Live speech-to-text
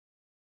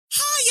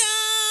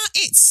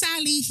it's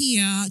Sally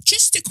here.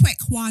 Just a quick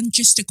one.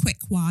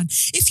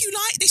 If you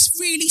like this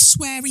really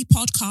sweary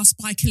podcast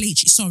by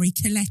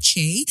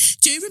Kelechi,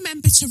 do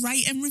remember to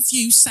rate and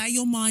review Say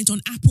Your Mind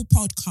on Apple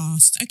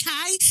Podcast,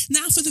 okay?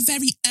 Now for the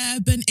very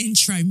urban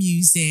intro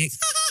music.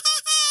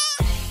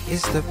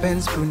 It's the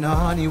Benz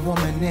Brunani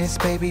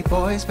womanist, baby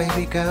boys,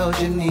 baby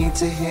girls, you need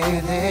to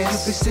hear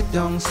this. If sit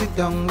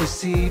down,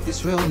 receive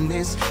this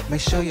realness. Make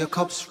sure your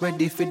cup's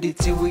ready for the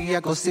tea, we are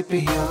go sip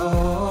it, yo.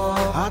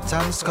 Hard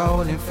time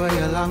scowling for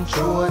your long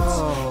throats.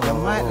 You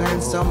might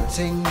learn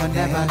something you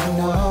never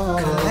know.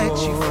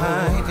 Collect you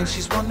fine, and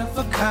she's one of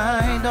a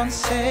kind. Don't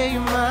say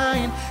your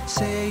mind,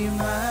 say your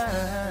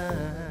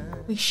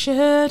mind. We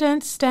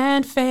shouldn't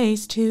stand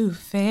face to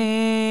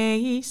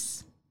face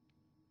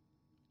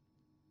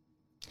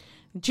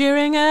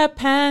during a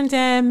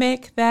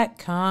pandemic that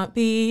can't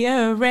be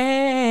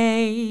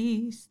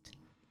erased.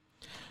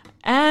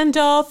 And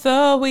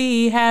although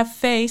we have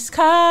face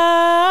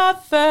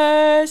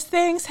covers,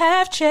 things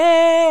have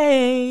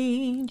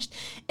changed.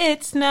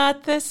 It's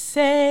not the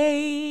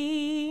same.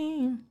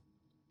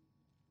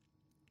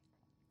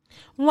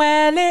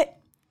 Well, it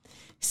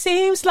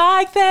seems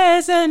like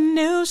there's a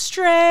new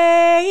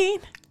strain.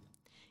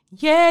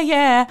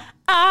 Yeah,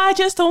 I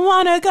just don't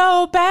want to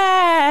go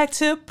back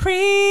to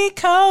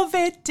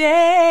pre-COVID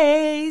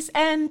days.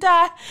 And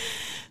I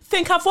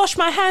think I've washed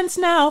my hands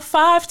now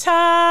 5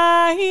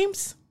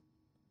 times.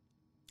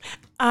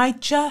 I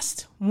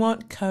just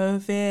want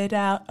COVID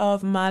out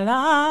of my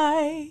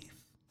life.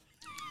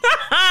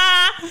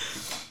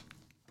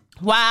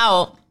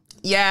 Wow.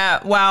 Yeah,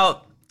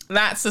 well,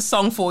 that's a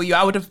song for you.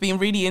 I would have been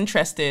really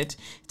interested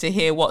to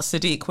hear what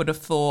Sadiq would have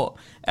thought.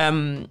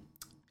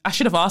 I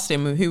should have asked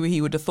him who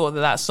he would have thought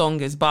that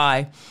song is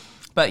by.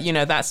 But, you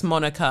know, that's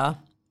Monica,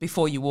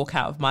 Before You Walk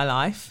Out of My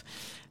Life.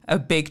 A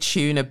big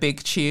tune. Maybe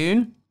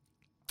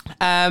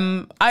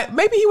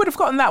he would have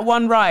gotten that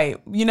one right.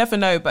 You never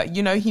know. But,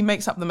 you know, he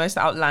makes up the most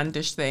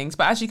outlandish things.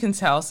 But as you can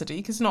tell,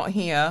 Sadiq is not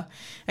here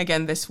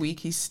again this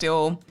week. He's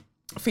still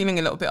feeling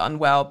a little bit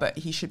unwell, but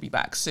he should be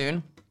back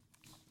soon.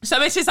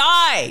 So it is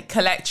I,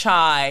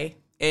 Kelechi,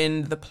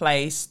 in the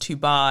place to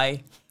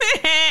buy.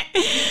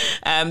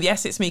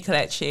 Yes, it's me,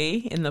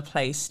 Kelechi, in the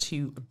place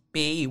to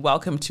be.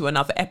 Welcome to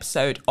another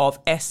episode of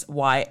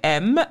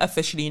SYM,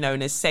 officially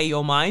known as Say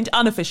Your Mind,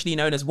 unofficially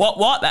known as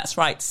what? That's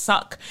right,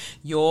 Suck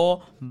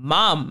Your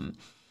Mum.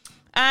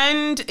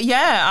 And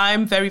yeah,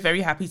 I'm very,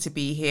 very happy to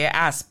be here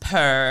as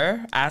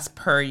per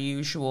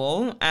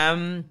usual.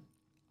 And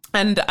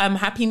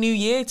Happy New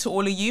Year to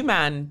all of you,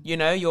 man. You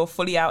know, you're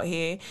fully out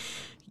here,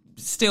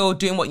 still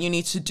doing what you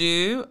need to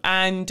do.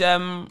 And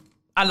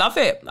I love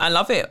it. I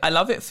love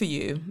it for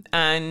you.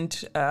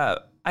 And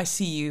I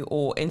see you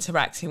all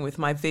interacting with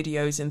my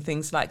videos and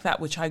things like that,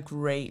 which I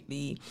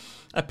greatly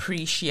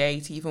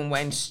appreciate, even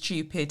when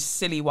stupid,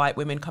 silly white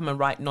women come and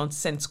write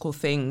nonsensical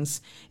things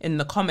in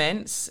the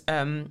comments.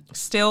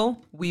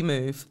 Still, we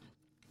move.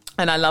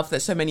 And I love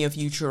that so many of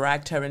you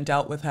dragged her and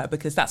dealt with her,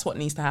 because that's what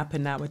needs to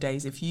happen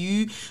nowadays. If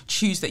you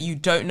choose that you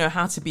don't know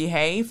how to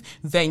behave,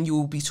 then you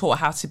will be taught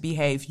how to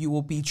behave. You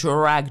will be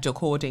dragged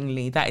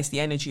accordingly. That is the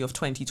energy of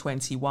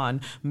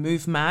 2021.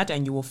 Move mad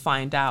and you will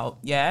find out.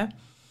 Yeah,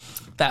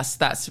 that's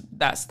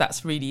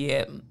really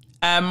it.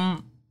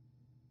 But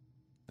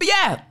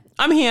yeah,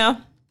 I'm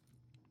here.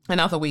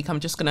 Another week. I'm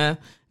just gonna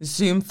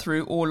zoom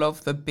through all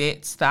of the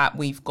bits that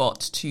we've got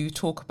to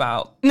talk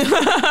about.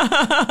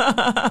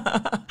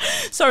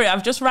 Sorry,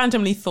 I've just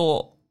randomly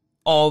thought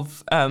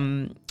of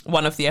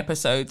one of the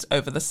episodes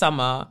over the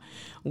summer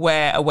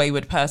where a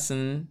wayward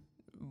person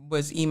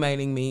was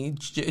emailing me,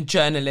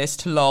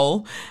 journalist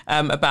lol,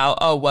 about,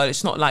 oh, well,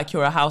 it's not like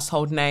you're a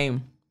household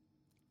name.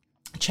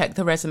 Check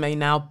the resume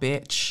now,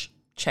 bitch.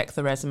 Check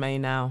the resume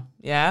now.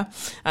 Yeah.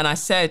 And I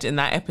said in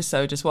that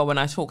episode as well, when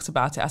I talked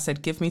about it, I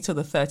said, give me till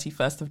the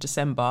 31st of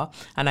December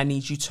and I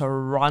need you to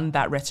run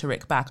that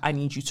rhetoric back. I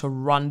need you to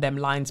run them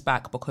lines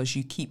back, because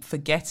you keep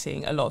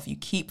forgetting, a lot of you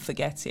keep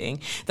forgetting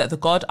that the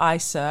God I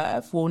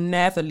serve will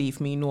never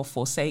leave me nor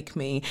forsake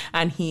me.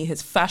 And he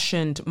has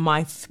fashioned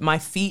my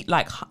feet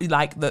like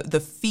the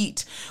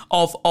feet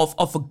of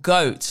a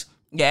goat.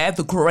 Yeah.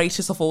 The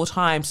greatest of all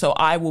time. So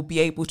I will be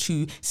able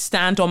to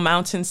stand on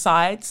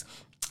mountainsides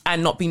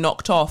and not be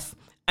knocked off.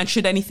 And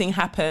should anything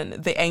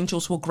happen, the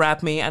angels will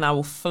grab me and I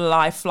will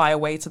fly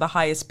away to the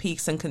highest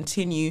peaks and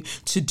continue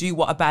to do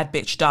what a bad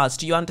bitch does.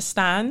 Do you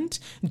understand?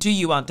 Do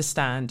you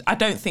understand? I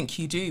don't think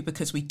you do,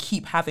 because we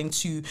keep having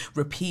to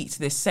repeat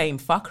this same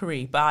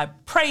fuckery. But I'm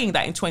praying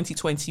that in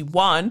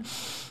 2021,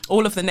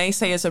 all of the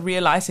naysayers are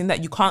realizing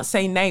that you can't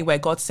say nay where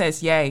God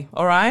says yay.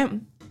 All right?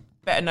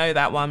 Better know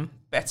that one.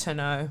 Better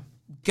know.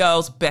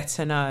 Girls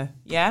better know,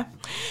 yeah?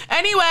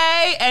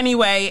 Anyway,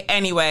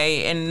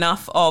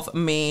 enough of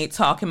me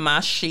talking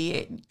my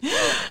shit.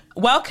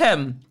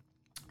 Welcome.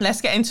 Let's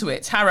get into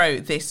it. Tarot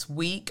this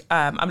week.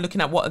 I'm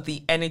looking at what are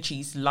the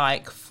energies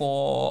like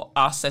for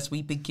us as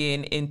we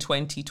begin in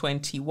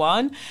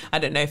 2021. I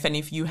don't know if any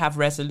of you have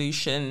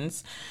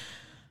resolutions.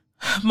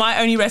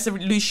 My only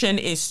resolution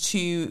is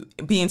to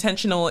be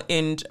intentional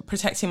in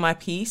protecting my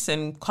peace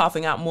and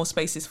carving out more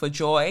spaces for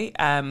joy.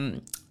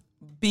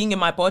 Being in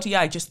my body,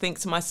 I just think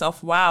to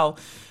myself, wow,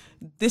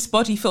 this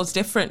body feels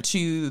different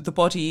to the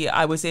body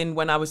I was in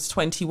when I was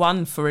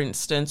 21, for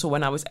instance, or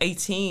when I was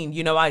 18.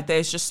 You know,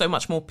 there's just so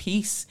much more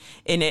peace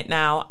in it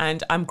now,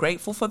 and I'm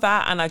grateful for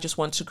that. And I just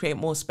want to create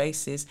more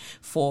spaces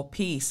for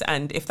peace.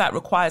 And if that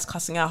requires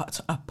cussing out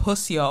a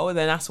pussyo,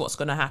 then that's what's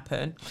going to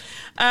happen.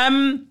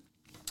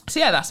 So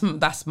yeah,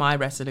 that's my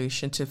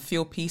resolution, to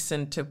feel peace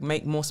and to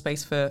make more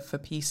space for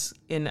peace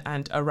in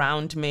and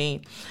around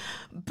me.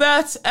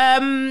 But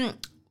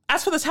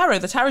as for the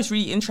tarot is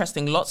really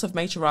interesting. Lots of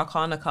major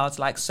arcana cards,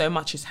 like so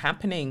much is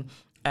happening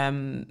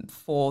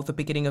for the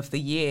beginning of the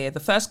year. The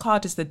first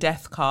card is the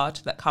Death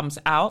card that comes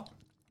out,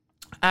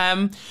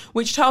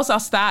 which tells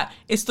us that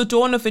it's the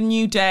dawn of a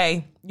new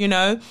day. You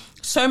know,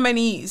 so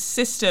many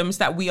systems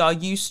that we are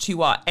used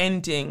to are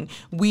ending.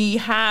 We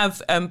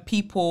have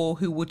people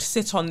who would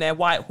sit on their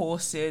white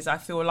horses, I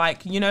feel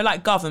like, you know,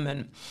 like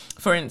government,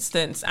 for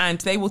instance, and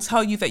they will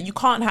tell you that you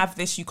can't have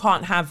this, you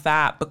can't have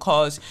that,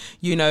 because,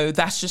 you know,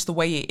 that's just the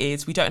way it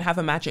is. We don't have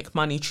a magic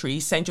money tree.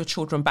 Send your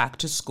children back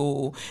to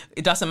school.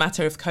 It doesn't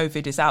matter if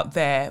COVID is out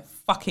there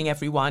fucking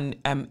everyone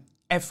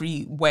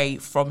every way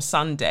from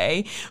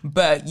Sunday,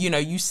 but you know,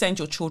 you send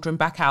your children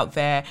back out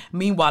there.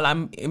 Meanwhile,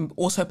 I'm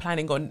also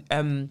planning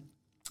on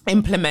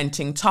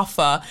implementing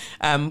tougher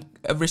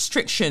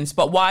restrictions.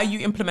 But why are you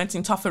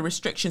implementing tougher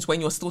restrictions when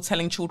you're still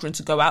telling children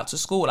to go out to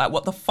school? Like,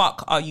 what the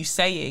fuck are you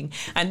saying?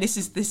 And this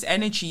is this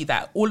energy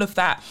that all of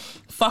that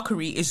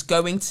fuckery is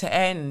going to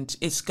end.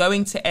 It's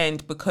going to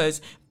end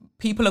because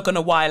people are going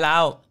to while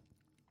out.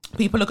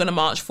 People are going to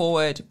march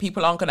forward.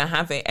 People aren't going to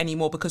have it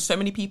anymore because so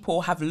many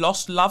people have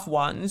lost loved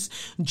ones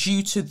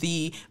due to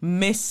the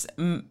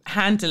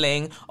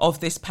mishandling of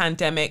this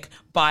pandemic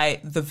by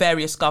the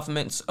various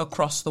governments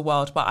across the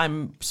world. But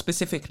I'm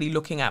specifically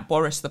looking at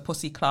Boris the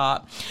Pussy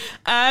Clark.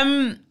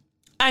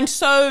 And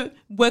so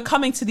we're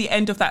coming to the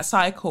end of that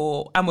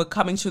cycle, and we're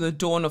coming to the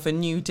dawn of a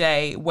new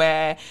day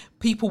where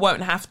people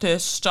won't have to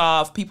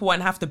starve. People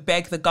won't have to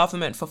beg the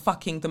government for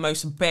fucking the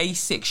most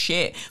basic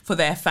shit for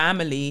their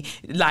family.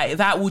 Like,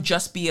 that will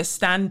just be a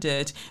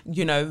standard,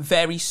 you know,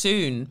 very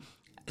soon.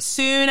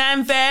 Soon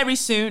and very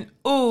soon,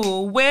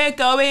 ooh, we're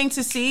going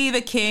to see the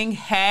king.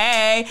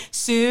 Hey,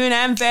 soon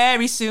and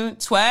very soon,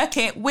 twerk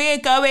it. We're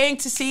going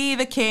to see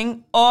the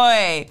king.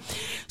 Oi.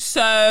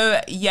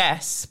 So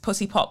yes,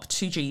 pussy pop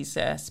to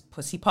Jesus.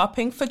 Pussy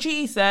popping for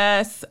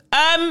Jesus.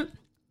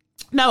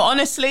 No,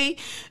 honestly,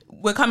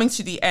 we're coming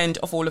to the end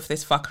of all of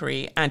this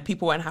fuckery, and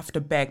people won't have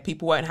to beg.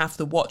 People won't have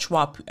to watch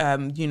while,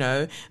 you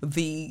know,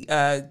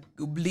 the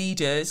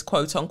leaders,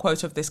 quote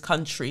unquote, of this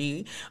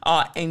country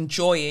are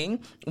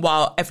enjoying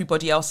while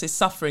everybody else is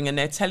suffering. And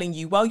they're telling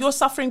you, well, you're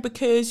suffering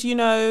because, you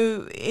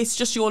know, it's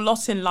just your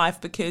lot in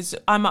life because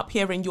I'm up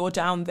here and you're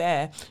down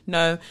there.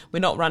 No, we're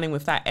not running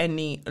with that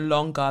any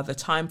longer. The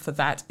time for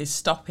that is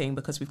stopping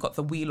because we've got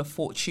the Wheel of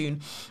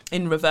Fortune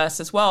in reverse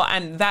as well.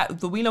 And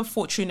that the Wheel of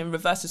Fortune in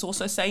reverse is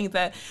also saying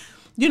that,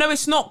 you know,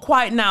 it's not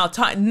quite now.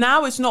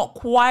 Now is not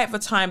quite the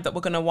time that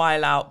we're going to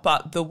while out,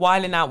 but the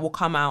whiling out will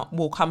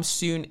come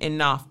soon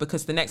enough,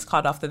 because the next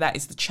card after that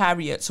is the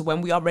Chariot. So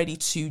when we are ready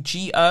to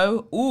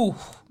GO, ooh,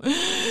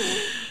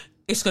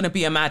 it's going to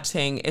be a mad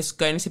thing. It's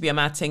going to be a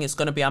mad thing. It's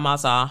going to be a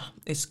mazza.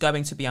 It's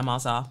going to be a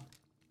mazza.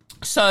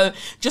 So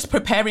just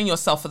preparing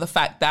yourself for the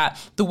fact that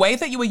the way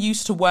that you were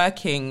used to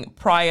working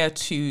prior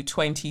to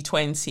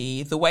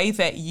 2020, the way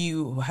that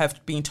you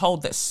have been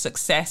told that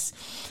success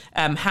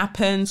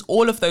happens,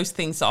 all of those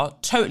things are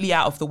totally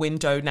out of the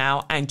window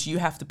now, and you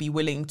have to be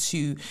willing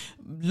to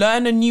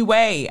learn a new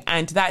way,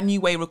 and that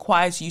new way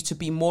requires you to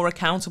be more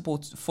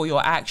accountable for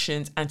your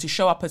actions and to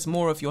show up as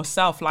more of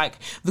yourself. Like,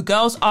 the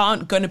girls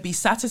aren't going to be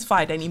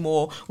satisfied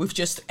anymore with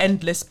just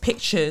endless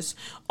pictures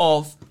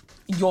of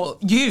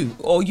you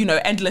or, you know,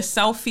 endless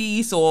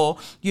selfies or,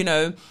 you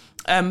know,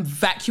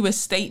 vacuous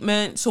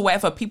statements or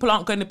whatever. People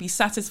aren't going to be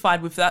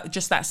satisfied with that,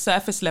 just that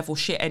surface level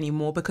shit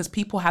anymore, because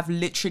people have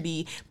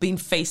literally been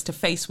face to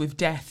face with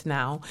death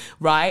now,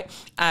 right?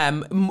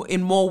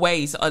 In more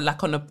ways,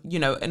 like on a, you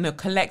know, in a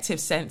collective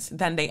sense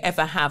than they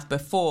ever have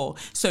before.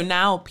 So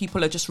now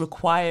people are just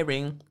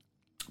requiring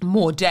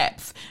more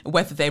depth,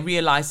 whether they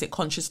realize it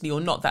consciously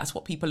or not. That's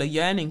what people are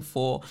yearning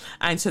for.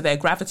 And so they're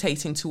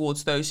gravitating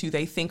towards those who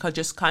they think are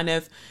just kind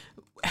of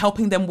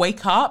helping them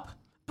wake up.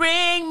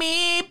 Bring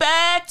me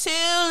back to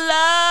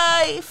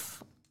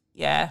life.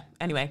 Yeah,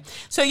 anyway.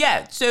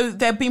 So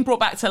they're being brought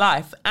back to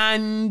life.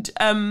 And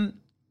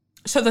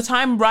so the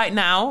time right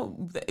now,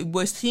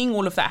 we're seeing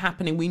all of that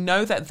happening. We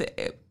know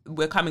that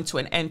we're coming to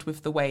an end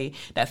with the way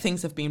that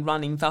things have been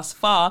running thus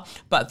far.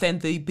 But then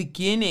the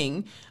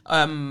beginning,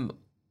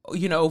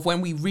 you know, of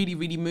when we really,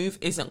 really move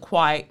isn't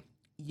quite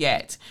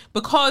yet.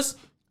 Because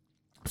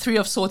Three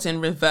of Swords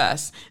in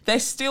reverse.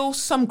 There's still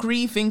some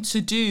grieving to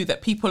do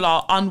that people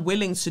are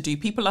unwilling to do.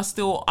 People are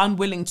still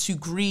unwilling to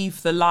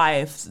grieve the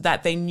lives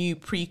that they knew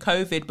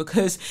pre-COVID,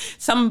 because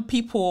some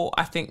people,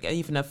 I think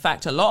even in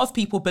fact, a lot of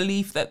people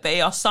believe that they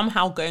are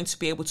somehow going to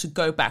be able to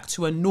go back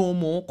to a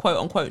normal, quote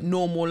unquote,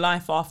 normal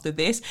life after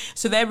this.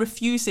 So they're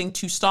refusing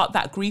to start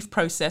that grief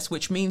process,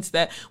 which means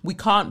that we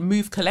can't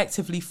move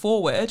collectively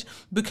forward,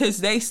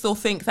 because they still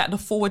think that the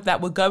forward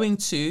that we're going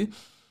to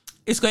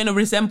is going to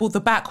resemble the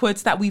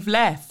backwards that we've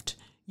left,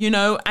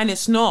 and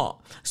it's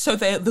not. So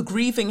the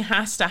grieving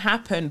has to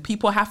happen.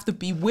 People have to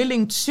be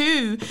willing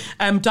to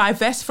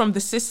divest from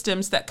the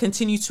systems that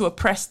continue to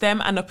oppress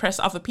them and oppress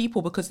other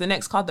people, because the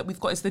next card that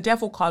we've got is the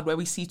Devil card, where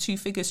we see two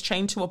figures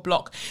chained to a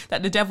block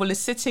that the devil is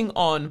sitting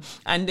on.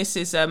 And this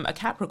is a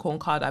Capricorn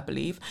card, I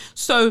believe.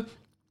 So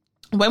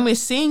when we're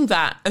seeing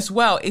that as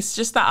well, it's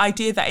just that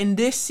idea that in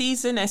this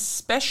season,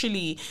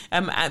 especially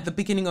at the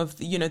beginning of,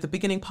 the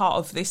beginning part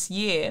of this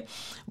year,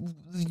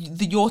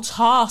 your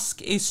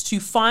task is to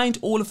find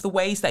all of the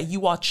ways that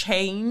you are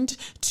chained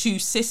to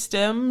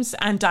systems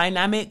and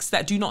dynamics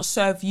that do not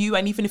serve you.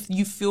 And even if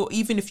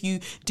you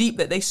deep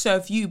that they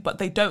serve you, but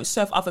they don't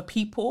serve other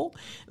people,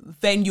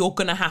 then you're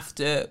going to have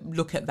to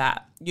look at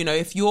that.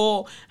 If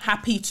you're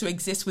happy to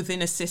exist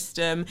within a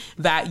system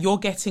that you're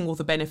getting all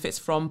the benefits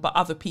from, but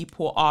other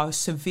people are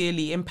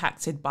severely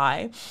impacted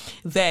by,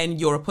 then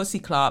you're a pussy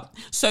clut.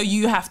 So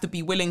you have to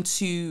be willing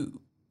to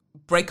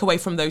break away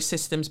from those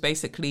systems,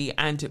 basically,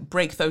 and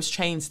break those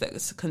chains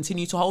that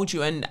continue to hold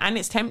you. And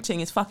it's tempting.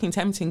 It's fucking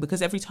tempting,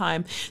 because every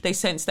time they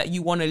sense that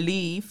you want to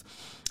leave,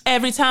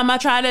 every time I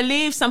try to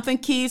leave, something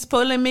keeps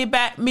pulling me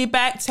back,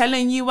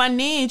 telling you I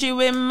need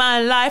you in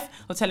my life,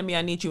 or telling me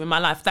I need you in my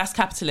life. That's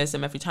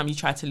capitalism. Every time you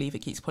try to leave, it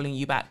keeps pulling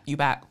you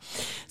back,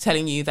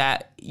 telling you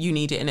that you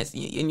need it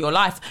in your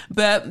life.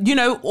 But,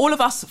 all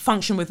of us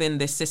function within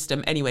this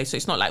system anyway, so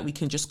it's not like we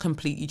can just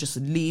completely just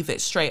leave it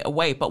straight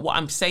away. But what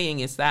I'm saying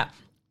is that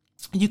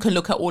you can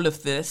look at all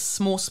of the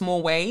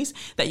small ways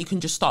that you can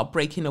just start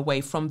breaking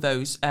away from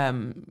those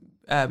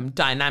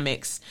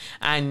dynamics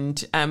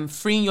and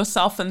freeing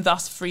yourself, and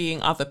thus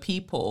freeing other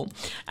people.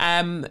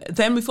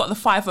 Then we've got the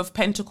Five of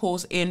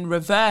Pentacles in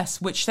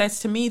reverse, which says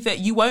to me that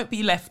you won't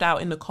be left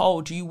out in the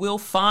cold. You will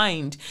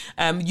find,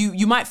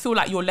 you might feel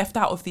like you're left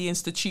out of the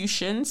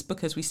institutions,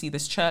 because we see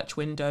this church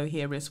window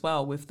here as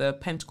well with the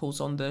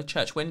pentacles on the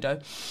church window.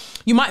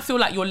 You might feel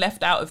like you're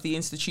left out of the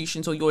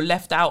institutions, or you're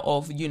left out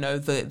of,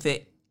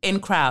 the in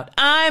crowd.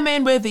 I'm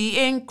in with the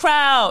in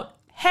crowd.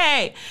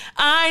 Hey,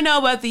 I know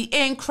what the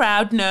in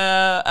crowd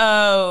know.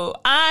 Oh,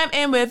 I'm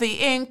in with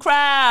the in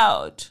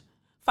crowd.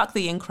 Fuck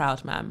the in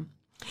crowd, man.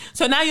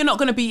 So now you're not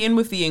going to be in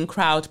with the in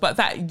crowd, but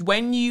that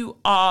when you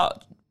are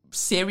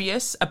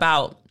serious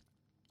about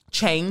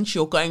change,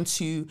 you're going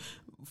to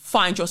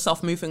find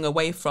yourself moving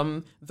away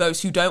from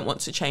those who don't want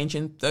to change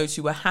and those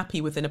who are happy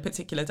within a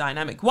particular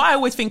dynamic. What I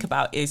always think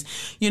about is,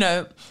 in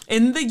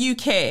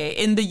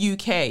the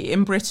UK,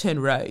 in Britain,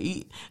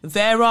 right,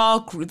 there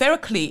are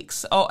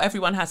cliques. Oh,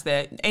 everyone has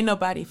their, ain't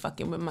nobody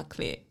fucking with my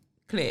clique.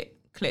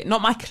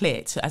 Not my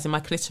clit, as in my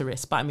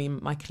clitoris, but I mean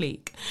my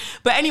clique.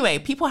 But anyway,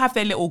 people have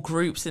their little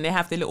groups, and they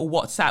have their little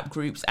WhatsApp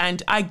groups.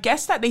 And I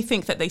guess that they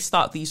think that they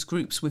start these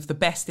groups with the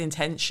best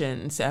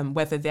intentions,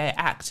 whether they're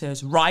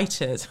actors,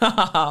 writers,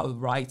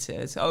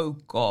 oh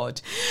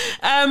God.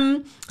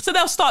 So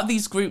they'll start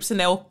these groups and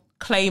they'll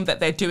claim that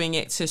they're doing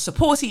it to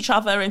support each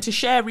other and to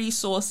share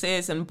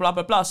resources and blah,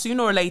 blah, blah.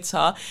 Sooner or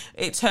later,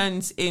 it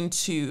turns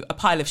into a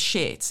pile of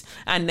shit.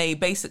 And they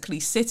basically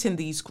sit in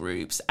these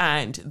groups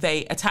and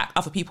they attack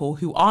other people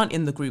who aren't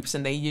in the groups,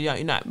 and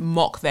they,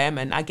 mock them.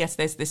 And I guess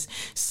there's this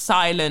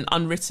silent,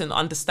 unwritten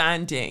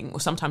understanding, or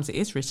sometimes it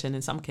is written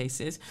in some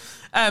cases,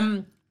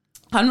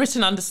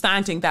 unwritten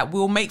understanding that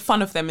we'll make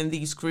fun of them in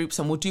these groups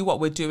and we'll do what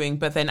we're doing,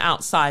 but then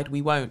outside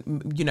we won't,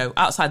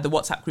 outside the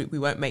WhatsApp group, we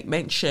won't make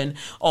mention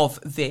of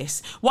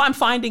this. What I'm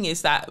finding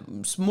is that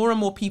more and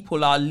more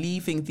people are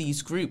leaving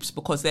these groups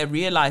because they're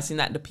realizing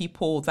that the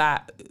people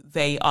that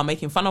they are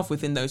making fun of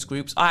within those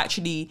groups are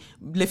actually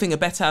living a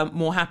better,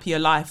 more happier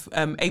life,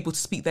 able to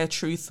speak their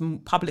truth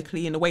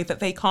publicly in a way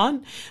that they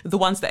can't, the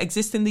ones that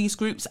exist in these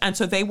groups. And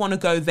so they want to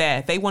go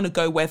there. They want to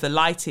go where the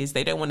light is.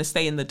 They don't want to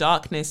stay in the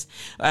darkness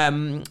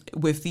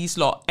with these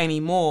lot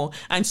anymore.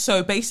 And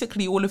so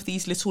basically all of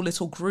these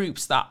little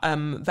groups that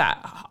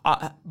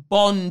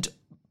bond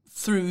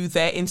through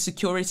their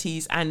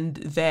insecurities and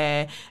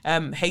their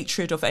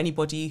hatred of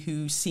anybody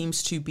who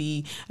seems to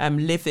be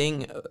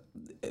living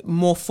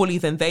more fully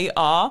than they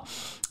are,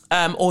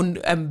 or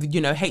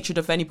hatred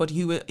of anybody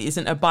who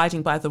isn't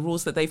abiding by the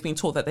rules that they've been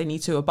taught that they need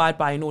to abide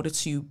by in order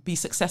to be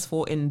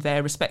successful in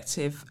their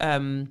respective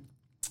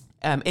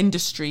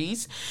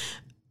industries.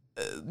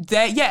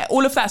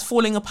 All of that's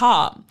falling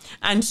apart.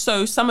 And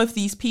so some of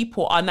these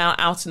people are now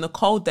out in the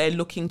cold. They're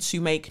looking to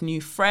make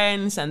new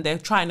friends and they're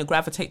trying to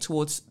gravitate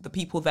towards the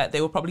people that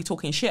they were probably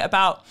talking shit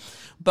about.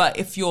 But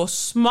if you're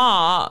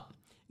smart,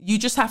 you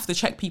just have to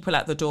check people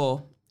at the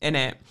door,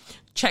 innit?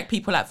 Check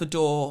people at the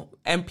door,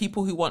 and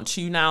people who want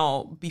to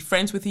now be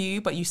friends with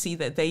you, but you see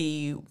that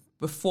they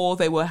before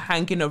they were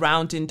hanging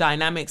around in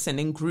dynamics and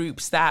in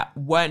groups that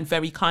weren't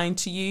very kind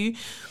to you.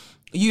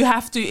 You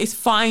have to, it's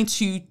fine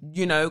to,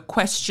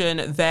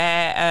 question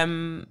their,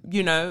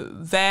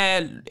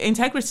 their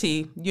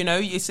integrity.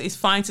 It's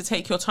fine to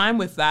take your time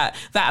with that.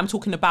 I'm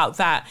talking about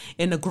that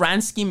in a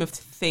grand scheme of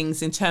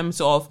things, in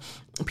terms of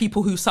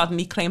people who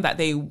suddenly claim that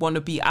they want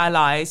to be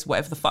allies,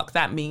 whatever the fuck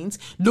that means,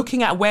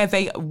 looking at where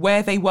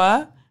they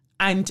were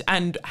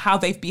and how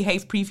they've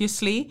behaved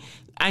previously,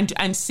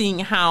 and seeing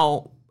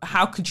how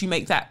could you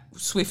make that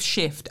swift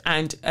shift,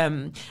 and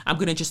I'm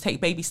going to just take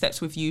baby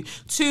steps with you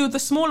to the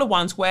smaller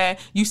ones where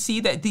you see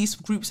that these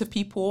groups of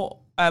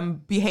people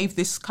behave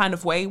this kind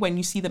of way when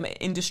you see them at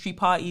industry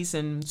parties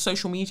and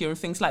social media and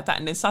things like that,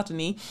 and then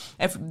suddenly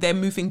they're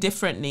moving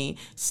differently.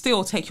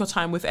 Still take your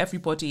time with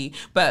everybody,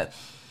 but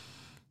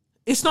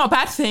it's not a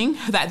bad thing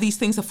that these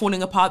things are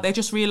falling apart. They're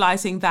just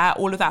realizing that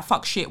all of that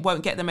fuck shit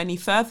won't get them any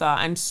further.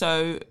 And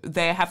so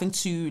they're having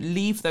to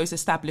leave those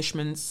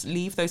establishments,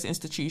 leave those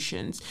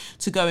institutions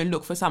to go and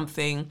look for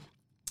something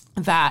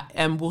that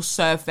will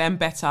serve them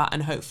better,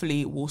 and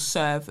hopefully will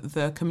serve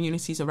the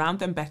communities around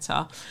them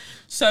better.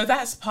 So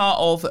that's part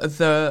of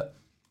the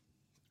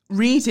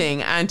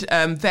reading. And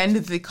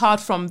then the card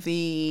from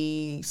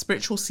the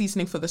Spiritual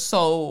Seasoning for the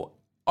Soul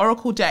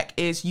Oracle deck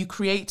is you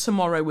create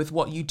tomorrow with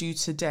what you do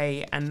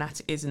today, and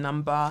that is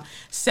number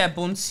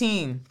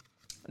 17.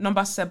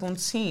 Number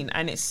 17.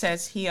 And it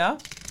says here,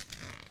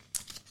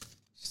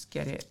 just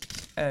get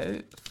it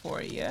out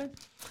for you.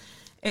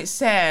 It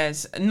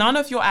says, none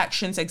of your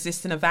actions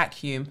exist in a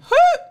vacuum.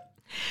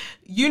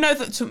 You know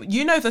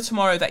the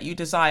tomorrow that you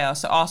desire,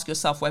 so ask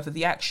yourself whether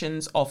the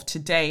actions of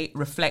today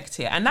reflect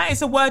it. And that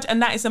is a word,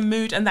 and that is a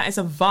mood, and that is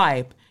a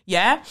vibe.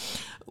 Yeah?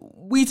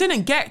 We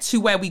didn't get to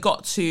where we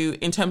got to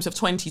in terms of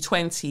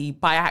 2020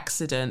 by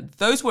accident.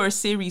 Those were a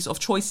series of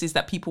choices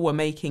that people were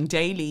making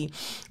daily,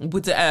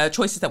 with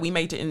choices that we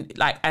made in,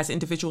 like, as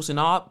individuals in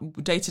our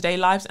day-to-day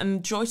lives,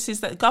 and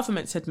choices that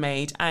governments had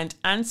made and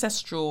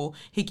ancestral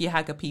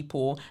Higi-Haga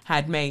people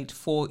had made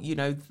for,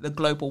 the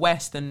global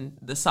West and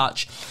the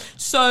such.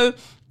 So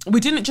we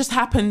didn't just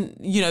happen,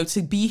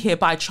 to be here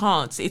by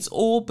chance. It's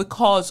all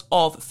because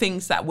of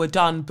things that were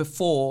done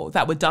before,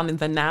 that were done in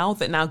the now,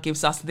 that now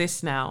gives us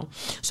this now.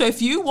 So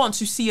if you want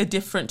to see a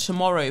different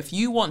tomorrow, if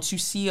you want to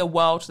see a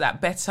world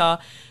that better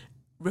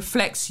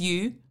reflects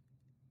you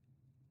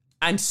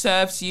and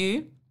serves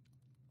you,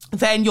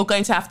 then you're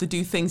going to have to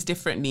do things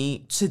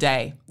differently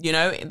today,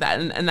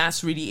 and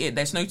that's really it.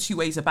 There's no two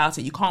ways about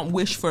it. You can't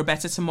wish for a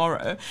better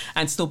tomorrow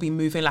and still be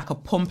moving like a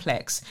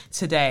pumplex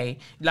today.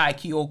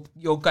 Like you're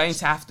going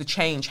to have to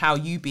change how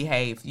you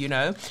behave,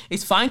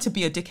 It's fine to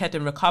be a dickhead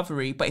in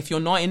recovery, but if you're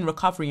not in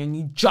recovery and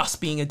you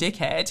just being a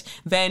dickhead,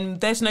 then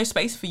there's no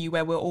space for you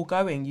where we're all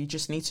going. You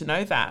just need to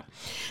know that.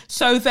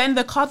 So then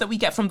the card that we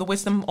get from the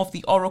Wisdom of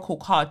the Oracle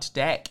card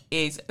deck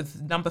is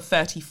number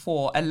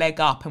 34, a leg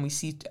up, and we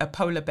see a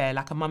polar bear,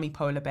 like a mummy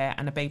polar bear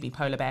and a baby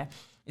polar bear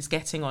is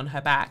getting on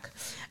her back.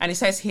 And it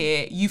says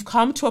here, you've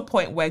come to a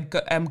point where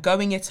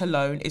going it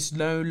alone is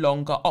no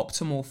longer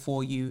optimal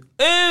for you.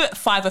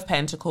 5 of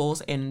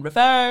Pentacles in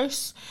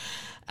reverse.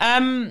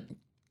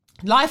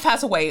 Life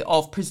has a way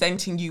of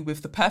presenting you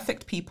with the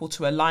perfect people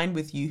to align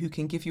with you, who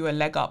can give you a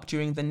leg up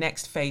during the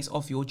next phase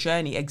of your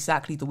journey.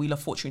 Exactly, the Wheel of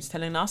Fortune is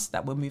telling us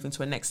that we're moving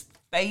to a next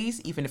phase,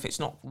 even if it's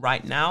not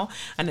right now.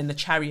 And then the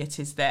Chariot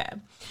is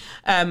there.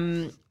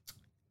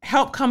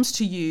 Help comes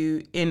to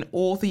you in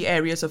all the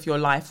areas of your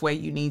life where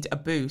you need a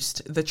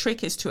boost. The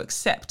trick is to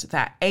accept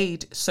that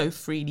aid so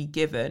freely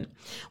given.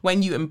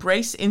 When you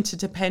embrace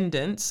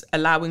interdependence,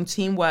 allowing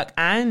teamwork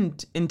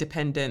and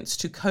independence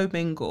to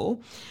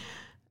commingle,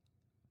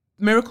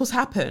 miracles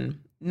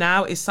happen.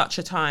 Now is such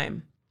a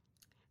time.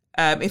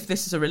 If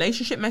this is a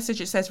relationship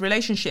message, it says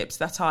relationships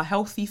that are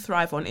healthy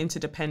thrive on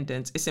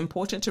interdependence. It's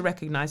important to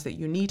recognize that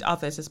you need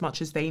others as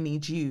much as they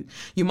need you.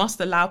 You must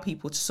allow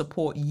people to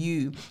support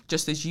you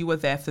just as you are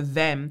there for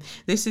them.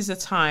 This is a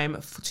time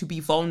to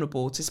be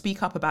vulnerable, to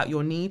speak up about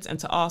your needs and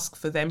to ask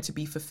for them to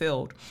be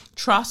fulfilled.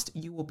 Trust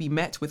you will be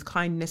met with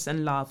kindness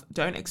and love.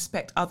 Don't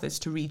expect others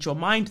to read your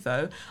mind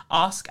though.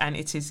 Ask and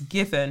it is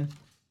given.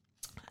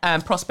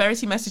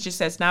 Prosperity Messages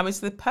says now is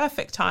the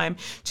perfect time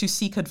to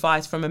seek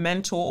advice from a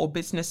mentor or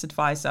business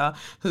advisor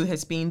who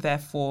has been there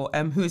for,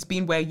 who has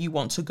been where you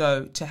want to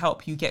go to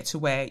help you get to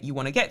where you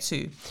want to get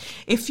to.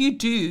 If you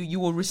do, you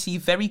will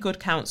receive very good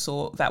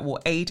counsel that will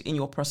aid in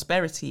your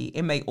prosperity.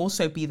 It may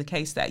also be the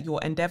case that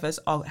your endeavors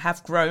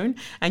have grown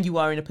and you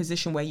are in a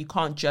position where you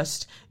can't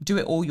just do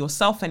it all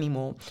yourself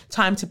anymore.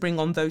 Time to bring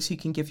on those who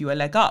can give you a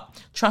leg up.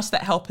 Trust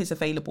that help is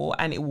available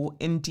and it will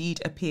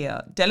indeed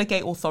appear.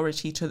 Delegate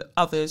authority to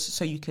others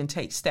so you can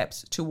take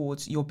steps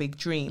towards your big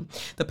dream.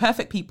 The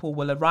perfect people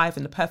will arrive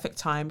in the perfect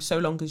time so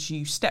long as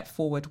you step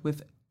forward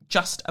with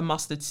just a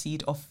mustard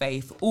seed of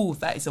faith. Oh,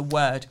 that is a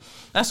word.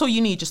 That's all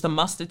you need, just a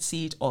mustard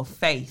seed of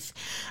faith.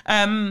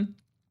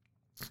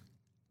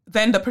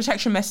 Then the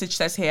protection message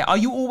says here, are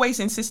you always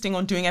insisting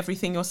on doing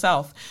everything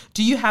yourself?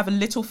 Do you have a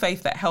little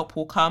faith that help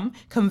will come?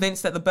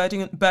 Convinced that the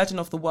burden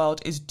of the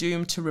world is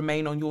doomed to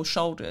remain on your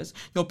shoulders?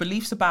 Your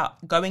beliefs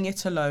about going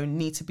it alone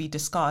need to be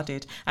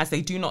discarded as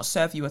they do not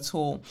serve you at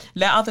all.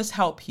 Let others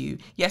help you.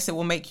 Yes, it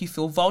will make you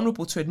feel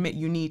vulnerable to admit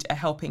you need a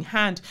helping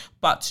hand,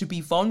 but to be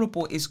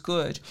vulnerable is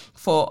good.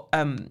 For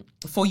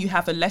you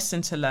have a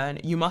lesson to learn.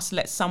 You must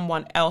let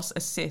someone else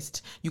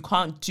assist. You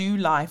can't do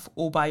life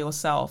all by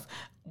yourself.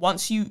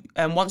 Once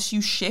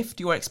you shift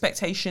your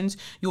expectations,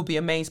 you'll be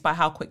amazed by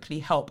how quickly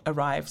help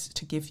arrives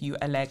to give you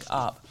a leg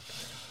up.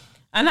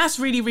 And that's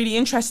really, really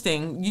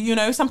interesting. You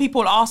know, some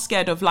people are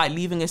scared of like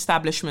leaving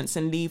establishments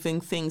and leaving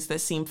things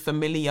that seem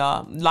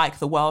familiar, like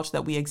the world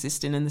that we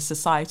exist in and the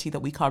society that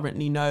we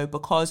currently know,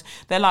 because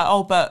they're like,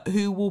 oh, but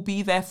who will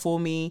be there for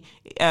me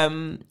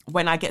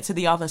when I get to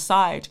the other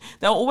side?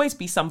 There'll always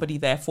be somebody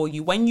there for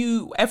you.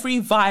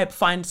 Every vibe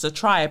finds a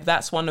tribe.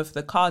 That's one of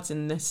the cards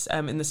in this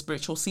in the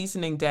spiritual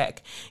seasoning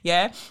deck.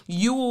 Yeah,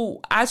 you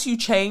will, as you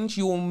change,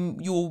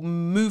 you'll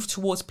move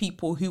towards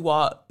people who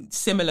are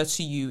similar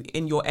to you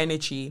in your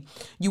energy.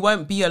 You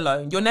won't be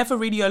alone. You're never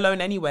really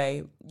alone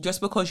anyway.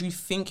 Just because you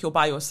think you're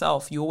by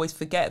yourself, you always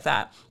forget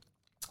that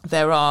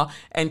there are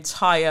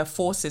entire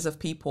forces of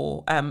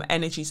people,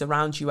 energies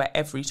around you at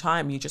every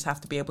time. You just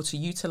have to be able to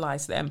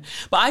utilize them.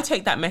 But I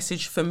take that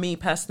message for me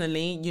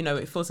personally, you know,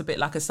 it feels a bit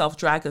like a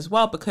self-drag as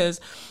well,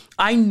 because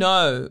I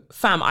know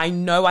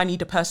I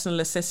need a personal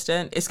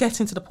assistant. It's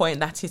getting to the point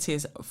that it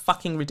is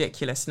fucking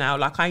ridiculous now.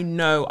 Like, I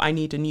know I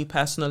need a new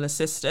personal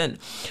assistant,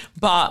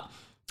 but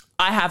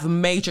I have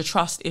major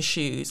trust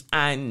issues,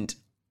 and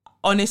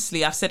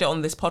honestly, I've said it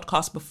on this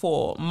podcast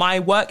before, my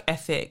work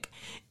ethic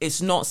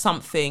is not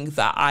something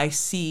that I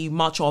see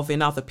much of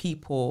in other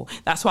people.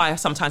 That's why I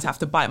sometimes have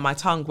to bite my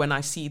tongue when I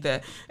see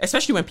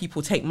especially when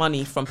people take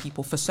money from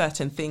people for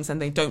certain things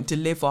and they don't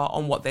deliver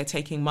on what they're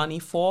taking money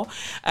for.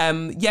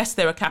 Yes,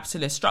 there are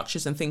capitalist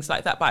structures and things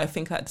like that, but I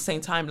think at the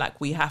same time, like,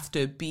 we have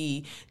to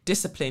be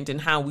disciplined in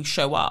how we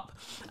show up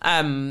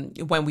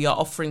when we are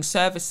offering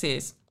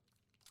services.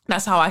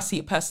 That's how I see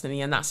it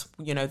personally. And that's,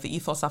 you know, the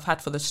ethos I've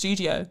had for the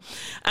studio.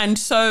 And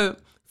so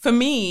for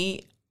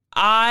me,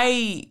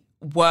 I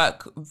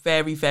work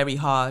very, very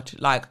hard.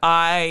 Like,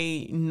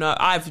 I know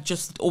I've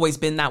just always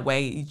been that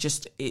way.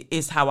 It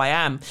is how I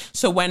am.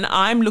 So when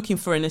I'm looking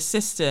for an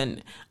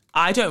assistant,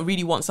 I don't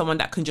really want someone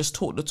that can just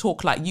talk the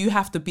talk. Like, you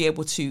have to be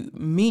able to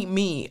meet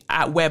me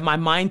at where my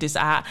mind is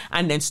at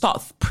and then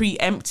start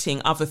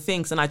preempting other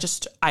things. And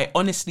I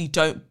honestly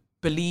don't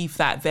believe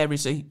that there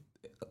is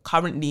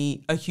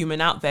currently a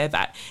human out there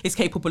that is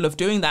capable of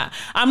doing that.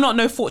 I'm not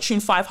no Fortune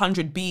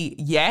 500B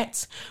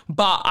yet,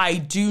 but I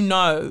do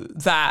know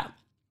that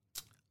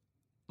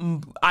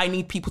I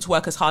need people to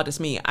work as hard as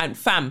me. And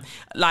fam,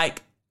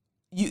 like,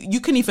 you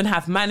can even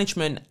have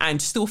management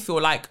and still feel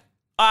like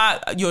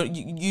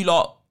you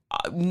lot,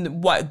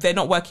 they're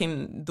not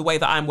working the way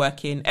that I'm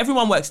working.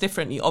 Everyone works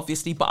differently,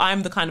 obviously, but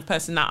I'm the kind of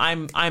person that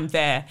I'm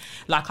there.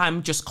 Like,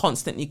 I'm just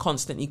constantly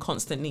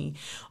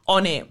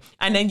on it.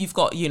 And then you've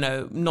got, you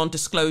know,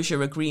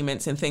 non-disclosure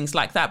agreements and things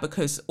like that,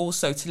 because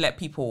also to let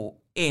people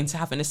in, to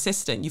have an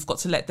assistant, you've got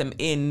to let them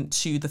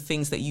into the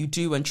things that you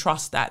do and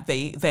trust that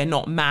they're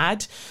not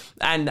mad.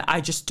 And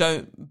I just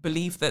don't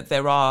believe that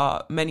there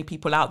are many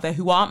people out there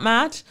who aren't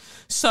mad.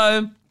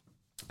 So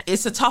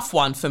it's a tough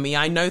one for me.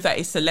 I know that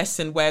it's a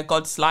lesson where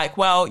God's like,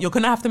 well, you're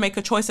going to have to make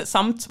a choice at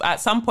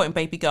some point,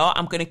 baby girl.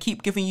 I'm going to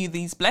keep giving you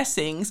these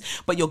blessings,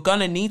 but you're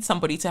going to need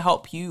somebody to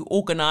help you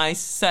organize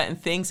certain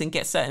things and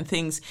get certain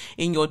things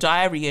in your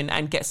diary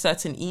and get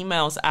certain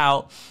emails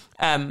out.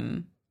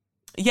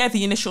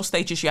 The initial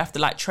stages, you have to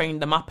like train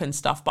them up and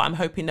stuff, but I'm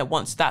hoping that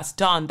once that's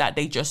done, that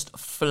they just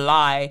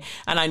fly.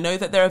 And I know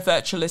that there are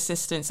virtual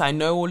assistants. I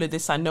know all of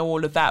this, I know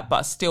all of that,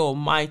 but still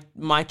my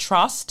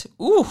trust,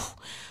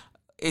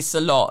 it's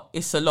a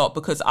lot,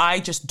 because I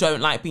just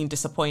don't like being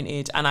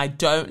disappointed, and I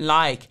don't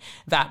like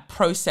that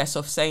process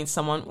of saying to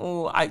someone,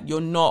 you're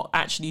not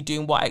actually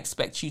doing what I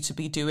expect you to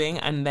be doing,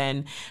 and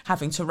then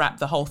having to wrap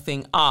the whole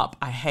thing up.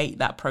 I hate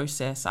that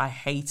process. I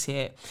hate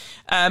it.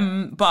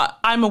 But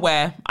I'm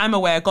aware,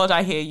 God,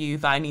 I hear you,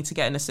 that I need to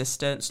get an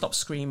assistant. Stop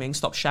screaming,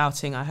 stop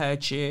shouting. I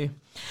heard you.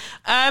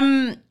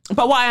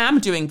 But what I am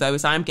doing though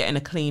is I'm getting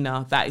a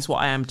cleaner. That is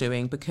what I am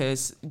doing,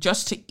 because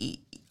just to eat,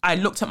 I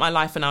looked at my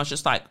life and I was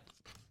just like,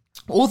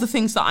 all the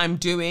things that I'm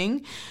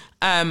doing,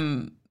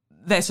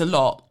 there's a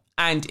lot.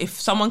 And if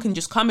someone can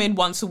just come in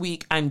once a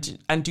week and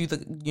do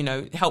the, you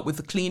know, help with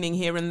the cleaning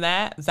here and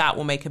there, that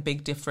will make a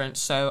big difference.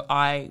 So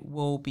I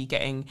will be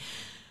getting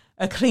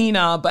a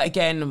cleaner, but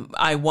again,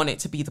 I want it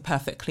to be the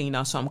perfect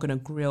cleaner. So I'm going to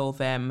grill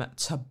them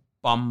to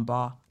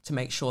bomba to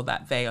make sure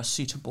that they are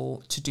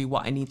suitable to do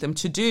what I need them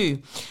to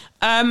do.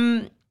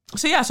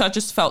 So I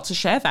just felt to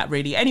share that,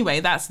 really. Anyway,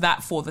 that's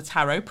that for the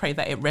tarot. Pray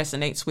that it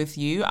resonates with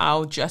you.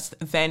 I'll just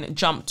then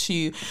jump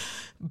to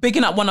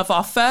bigging up one of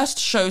our first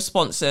show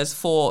sponsors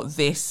for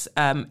this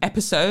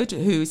episode,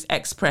 who's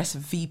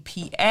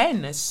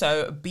ExpressVPN.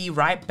 So be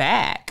right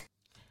back.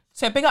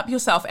 So big up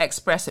yourself,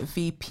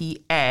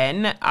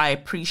 ExpressVPN. I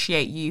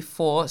appreciate you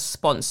for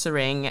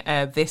sponsoring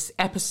this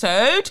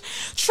episode.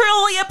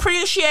 Truly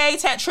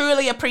appreciate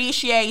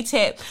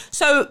it.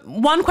 So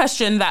one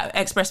question that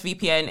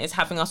ExpressVPN is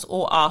having us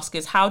all ask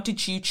is, how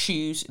did you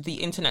choose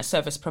the internet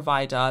service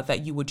provider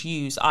that you would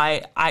use?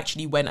 I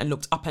actually went and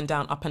looked up and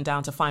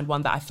down to find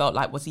one that I felt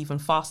like was even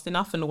fast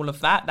enough and all of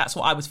that. That's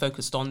what I was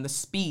focused on, the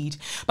speed.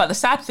 But the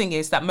sad thing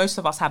is that most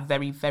of us have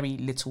very, very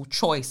little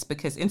choice,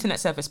 because internet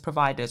service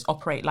providers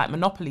operate like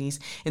monopolies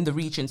in the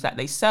regions that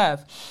they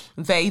serve.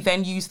 They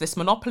then use this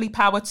monopoly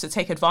power to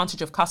take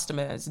advantage of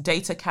customers,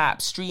 data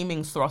caps,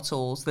 streaming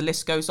throttles, the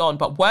list goes on.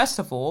 But worst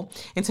of all,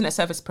 internet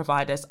service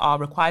providers are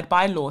required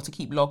by law to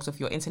keep logs of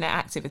your internet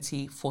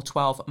activity for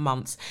 12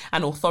 months,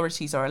 and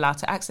authorities are allowed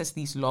to access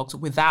these logs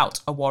without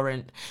a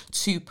warrant.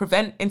 To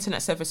prevent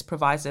internet service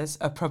providers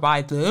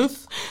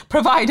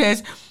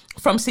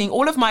from seeing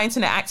all of my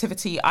internet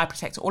activity, I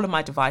protect all of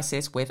my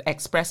devices with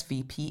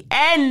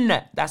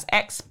ExpressVPN. That's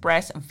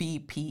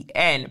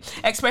ExpressVPN.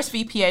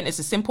 ExpressVPN is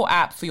a simple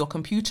app for your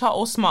computer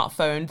or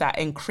smartphone that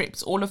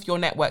encrypts all of your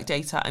network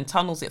data and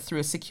tunnels it through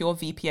a secure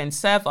VPN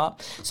server,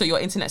 so your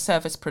internet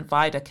service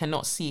provider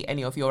cannot see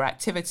any of your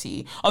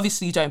activity.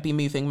 Obviously, don't be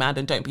moving mad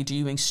and don't be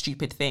doing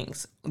stupid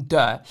things.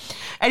 Duh.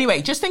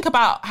 Anyway, just think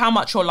about how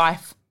much of your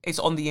life is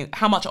on the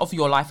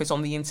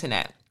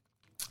internet.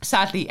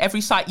 Sadly,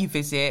 every site you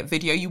visit,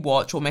 video you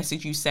watch, or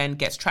message you send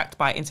gets tracked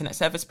by internet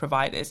service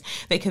providers.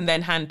 They can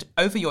then hand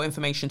over your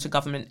information to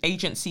government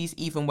agencies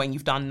even when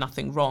you've done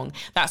nothing wrong.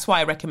 That's why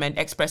I recommend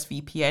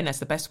ExpressVPN as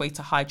the best way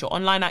to hide your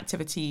online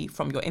activity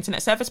from your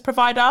internet service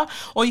provider.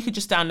 Or you could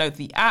just download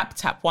the app,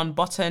 tap one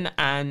button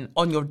and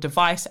on your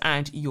device,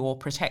 and you're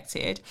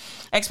protected.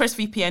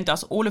 ExpressVPN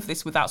does all of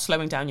this without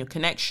slowing down your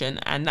connection,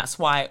 and that's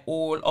why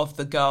all of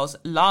the girls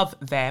love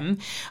them.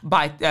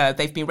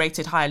 They've been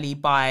rated highly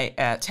by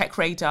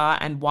TechRadar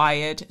and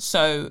Wired.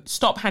 So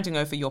stop handing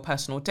over your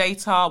personal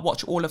data.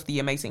 Watch all of the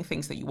amazing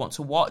things that you want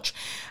to watch,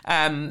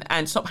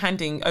 and stop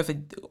handing over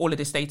all of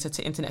this data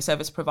to internet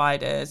service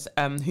providers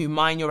who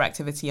mine your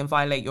activity and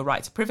violate your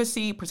right to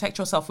privacy. Protect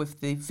yourself with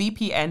the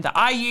VPN that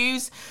I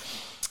use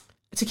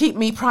to keep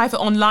me private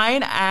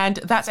online, and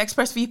that's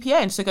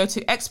ExpressVPN. So go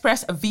to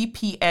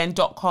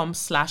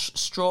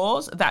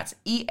expressvpn.com/straws. That's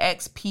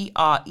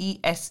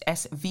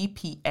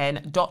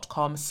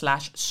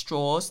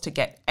expressvpn.com/straws to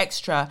get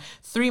extra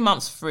 3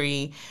 months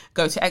free.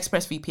 Go to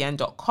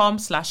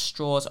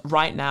expressvpn.com/straws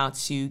right now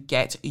to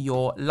get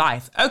your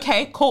life.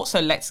 Okay, cool.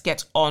 So let's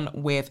get on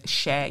with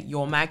Share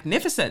Your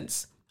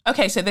Magnificence.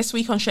 Okay, so this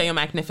week on Share Your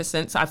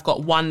Magnificence, I've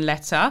got one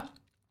letter.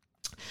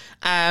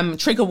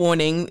 Trigger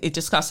warning, it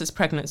discusses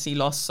pregnancy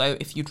loss. So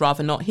if you'd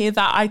rather not hear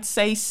that, I'd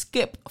say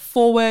skip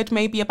forward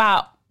maybe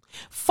about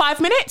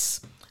 5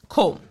 minutes.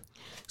 Cool.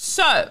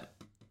 So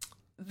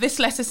this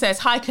letter says,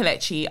 "Hi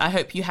Kelechi, I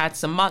hope you had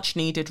some much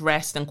needed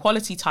rest and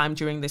quality time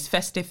during this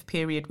festive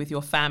period with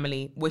your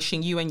family.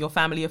 Wishing you and your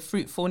family a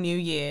fruitful new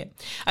year.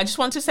 I just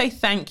want to say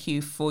thank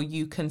you for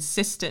you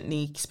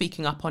consistently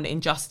speaking up on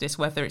injustice,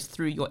 whether it's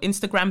through your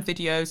Instagram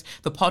videos,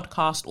 the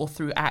podcast, or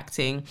through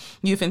acting.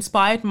 You've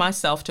inspired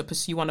myself to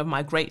pursue one of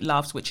my great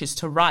loves, which is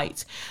to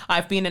write.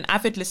 I've been an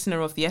avid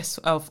listener of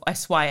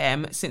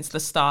SYM since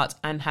the start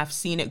and have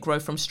seen it grow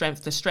from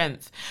strength to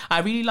strength. I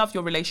really love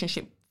your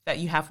relationship that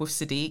you have with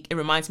Sadiq. It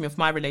reminds me of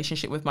my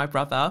relationship with my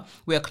brother.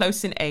 We are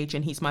close in age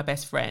and he's my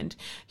best friend.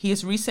 He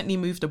has recently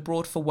moved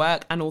abroad for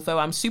work, and although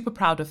I'm super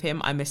proud of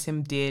him, I miss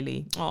him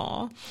dearly."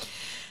 Aww.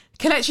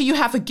 Kelechi, you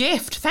have a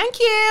gift. Thank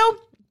you.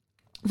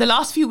 The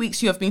last few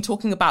weeks you have been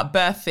talking about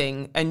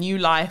birthing, a new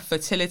life,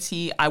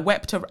 fertility. I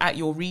wept at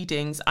your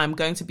readings. I'm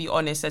going to be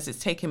honest, as it's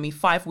taken me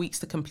 5 weeks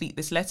to complete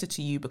this letter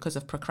to you because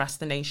of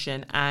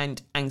procrastination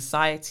and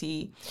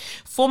anxiety.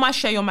 For my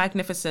Share Your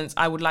Magnificence,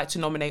 I would like to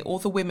nominate all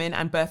the women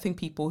and birthing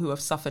people who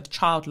have suffered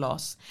child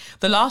loss.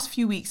 The last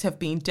few weeks have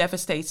been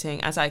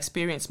devastating as I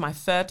experienced my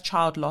third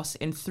child loss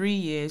in 3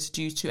 years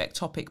due to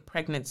ectopic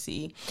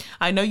pregnancy.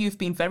 I know you've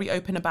been very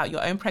open about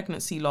your own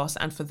pregnancy loss,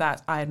 and for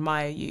that, I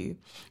admire you.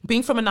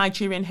 Being from a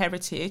Nigerian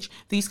heritage,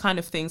 these kind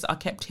of things are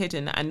kept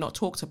hidden and not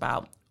talked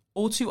about.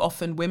 All too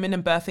often, women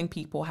and birthing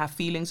people have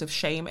feelings of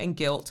shame and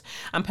guilt.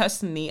 And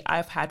personally,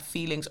 I've had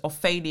feelings of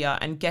failure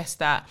and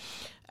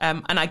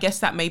I guess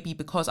that may be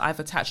because I've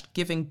attached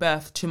giving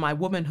birth to my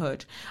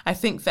womanhood. I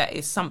think that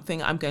is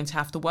something I'm going to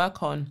have to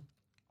work on.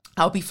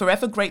 I'll be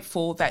forever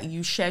grateful that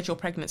you shared your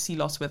pregnancy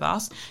loss with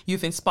us.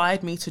 You've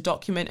inspired me to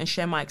document and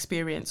share my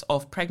experience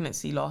of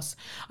pregnancy loss.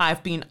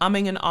 I've been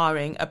umming and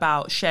ahhing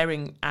about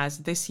sharing, as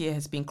this year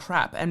has been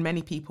crap and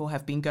many people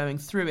have been going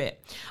through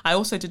it. I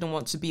also didn't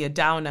want to be a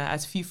downer,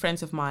 as few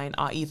friends of mine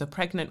are either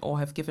pregnant or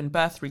have given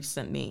birth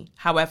recently.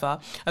 However,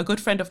 a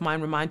good friend of mine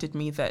reminded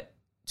me that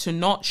to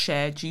not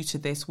share due to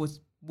this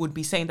would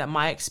be saying that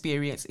my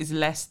experience is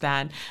less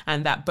than,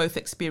 and that both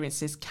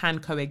experiences can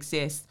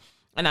coexist.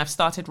 and I've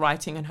started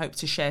writing and hope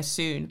to share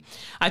soon.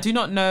 I do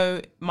not know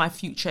my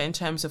future in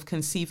terms of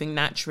conceiving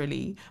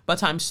naturally,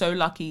 but I'm so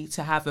lucky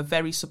to have a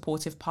very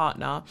supportive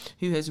partner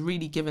who has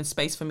really given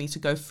space for me to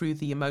go through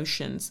the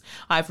emotions.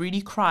 I've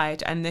really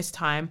cried, and this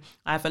time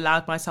I've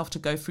allowed myself to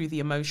go through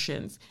the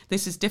emotions.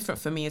 This is different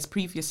for me, as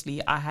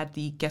previously I had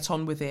the get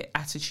on with it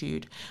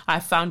attitude.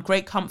 I've found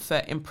great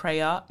comfort in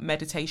prayer,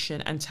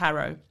 meditation, and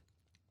tarot.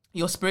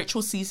 Your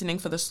spiritual seasoning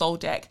for the soul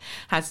deck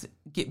has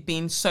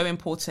been so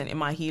important in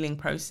my healing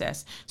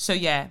process. So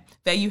yeah,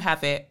 there you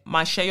have it.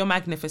 My Share Your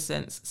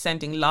Magnificence,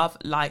 sending love,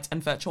 light,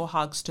 and virtual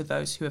hugs to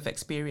those who have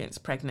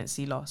experienced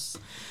pregnancy loss.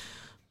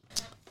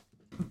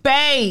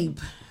 Babe,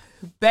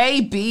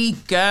 baby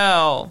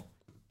girl,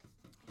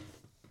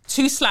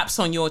 2 slaps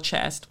on your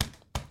chest.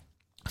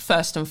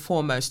 First and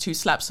foremost, 2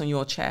 slaps on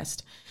your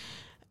chest.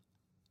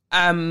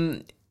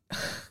 I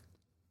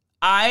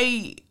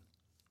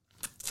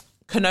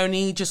can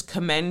only just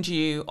commend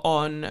you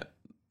on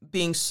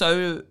being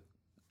so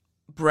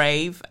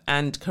brave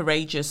and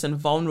courageous and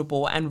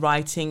vulnerable and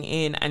writing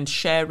in and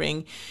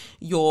sharing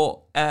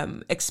your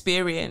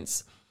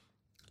experience.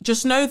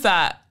 Just know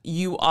that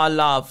you are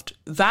loved.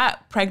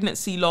 That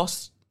pregnancy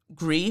loss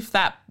grief,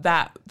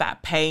 that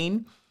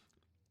pain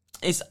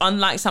is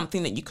unlike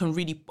something that you can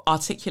really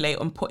articulate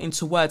and put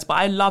into words. But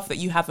I love that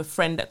you have a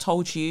friend that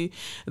told you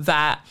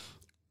that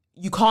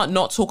you can't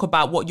not talk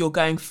about what you're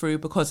going through,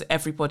 because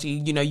everybody,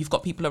 you know, you've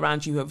got people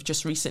around you who have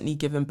just recently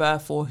given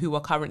birth or who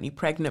are currently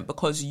pregnant,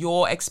 because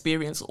your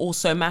experience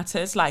also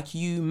matters, like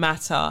you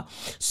matter.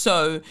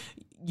 So,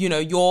 you know,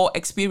 your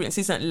experience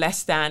isn't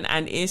less than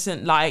and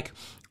isn't like,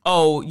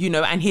 oh, you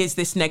know, and here's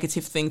this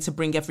negative thing to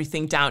bring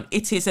everything down.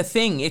 It is a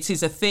thing. It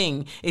is a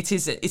thing. It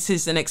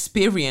is an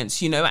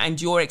experience, you know, and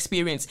your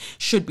experience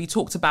should be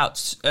talked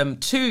about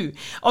too.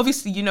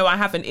 Obviously, you know, I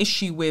have an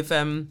issue with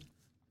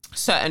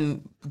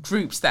certain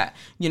groups that,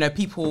 you know,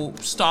 people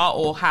start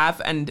or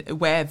have, and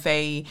where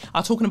they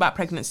are talking about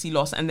pregnancy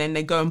loss and then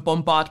they go and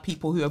bombard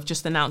people who have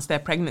just announced their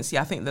pregnancy.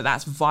 I think that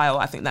that's vile.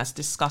 I think that's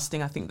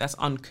disgusting. I think that's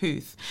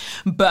uncouth.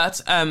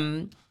 But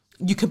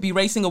you could be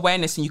raising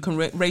awareness, and you can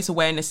raise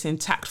awareness in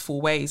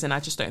tactful ways. And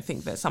I just don't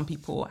think that some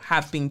people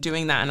have been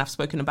doing that. And I've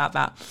spoken about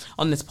that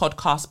on this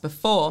podcast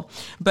before.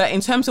 But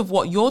in terms of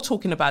what you're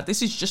talking about,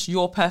 this is just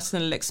your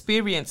personal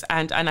experience.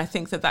 And I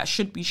think that that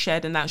should be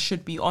shared and that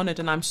should be honored.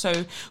 And I'm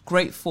so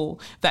grateful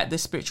that the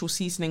spiritual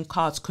seasoning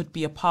cards could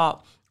be a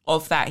part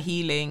of that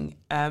healing.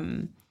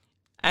 And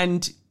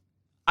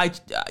I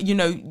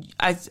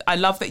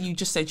love that you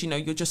just said, you know,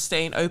 you're just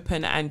staying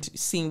open and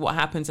seeing what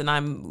happens. And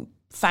I'm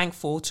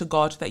thankful to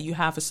God that you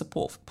have a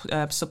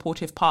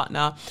supportive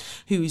partner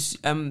who's,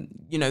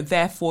 you know,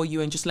 there for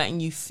you and just letting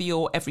you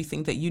feel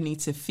everything that you need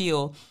to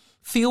feel.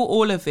 Feel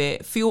all of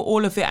it,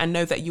 and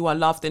know that you are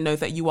loved and know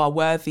that you are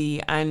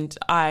worthy. And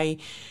I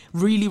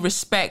really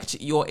respect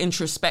your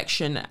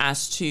introspection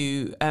as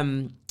to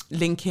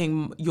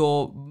linking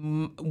your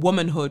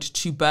womanhood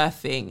to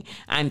birthing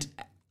and,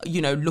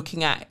 you know,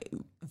 looking at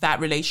that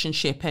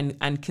relationship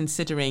and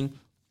considering,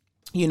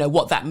 you know,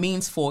 what that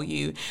means for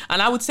you.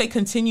 And I would say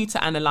continue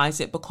to analyze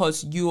it,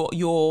 because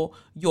your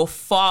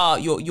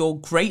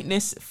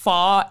greatness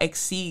far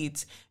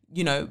exceeds,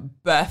 you know,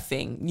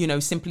 birthing, you know,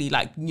 simply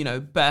like, you know,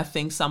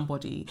 birthing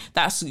somebody.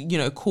 That's, you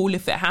know, cool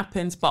if it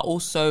happens, but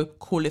also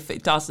cool if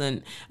it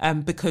doesn't,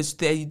 because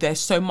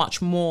there's so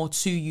much more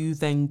to you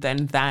than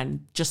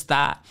just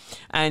that.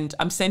 And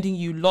I'm sending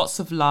you lots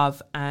of love,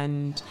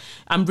 and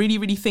I'm really,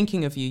 really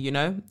thinking of you, you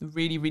know,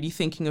 really, really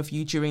thinking of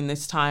you during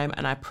this time.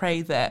 And I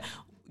pray that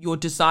your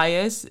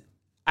desires,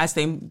 as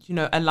they, you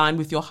know, align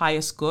with your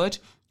highest good,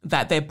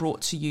 that they're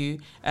brought to you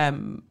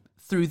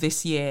through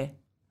this year.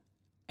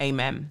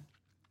 Amen.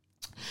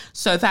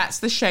 So that's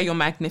the Share Your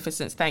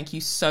Magnificence. Thank you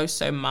so,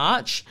 so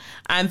much.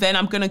 And then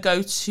I'm going to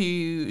go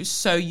to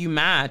So You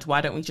Mad.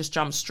 Why don't we just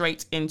jump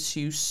straight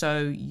into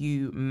So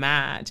You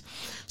Mad?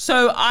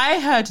 So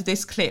I heard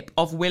this clip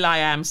of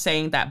will.i.am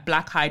saying that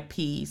Black Eyed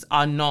Peas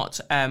are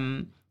not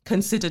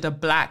considered a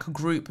black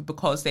group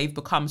because they've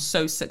become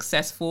so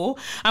successful.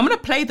 I'm going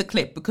to play the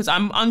clip because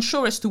I'm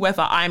unsure as to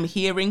whether I'm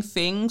hearing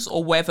things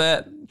or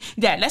whether,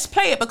 yeah, let's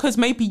play it, because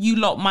maybe you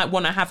lot might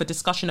want to have a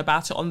discussion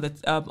about it on the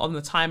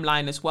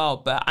timeline as well.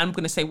 But I'm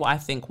going to say what I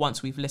think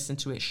once we've listened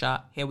to it.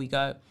 Here we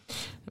go.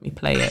 Let me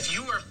play it. If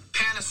you were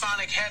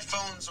Panasonic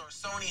headphones or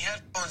Sony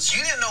headphones,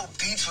 you didn't know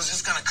Beats was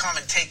just going to come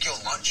and take your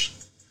lunch.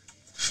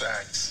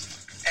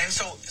 Facts. And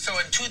so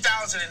in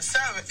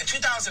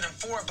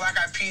 2004, Black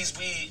Eyed Peas,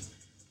 we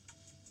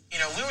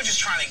were just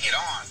trying to get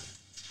on.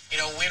 You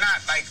know, we're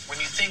not like, when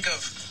you think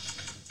of,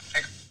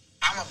 like,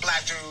 I'm a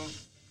black dude,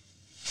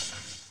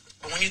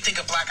 but when you think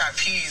of Black Eyed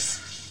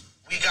Peas,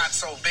 we got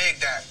so big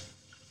that,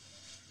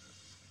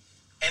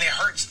 and it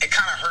hurts, it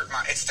kind of hurt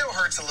it still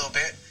hurts a little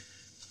bit.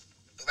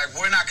 Like,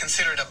 we're not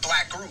considered a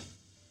black group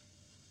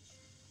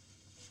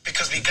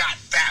because we got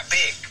that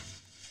big.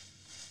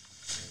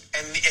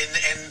 And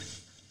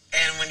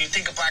when you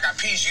think of Black Eyed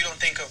Peas, you don't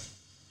think of,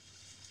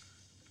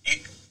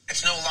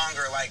 it's no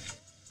longer like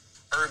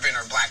urban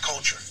or black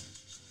culture,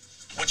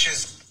 which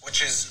is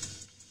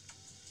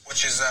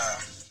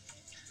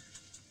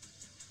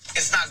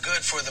it's not good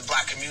for the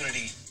black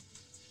community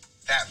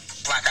that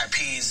Black Eyed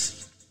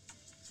Peas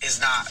is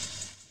not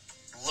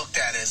looked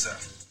at as a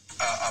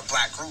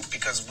black group,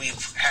 because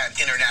we've had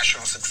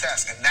international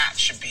success, and that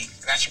should be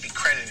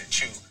credited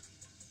to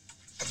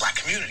the black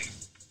community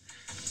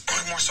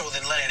more so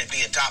than letting it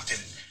be adopted.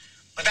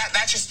 But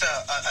that's just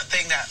a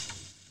thing that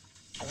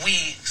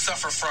we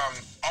suffer from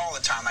all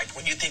the time. Like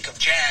when you think of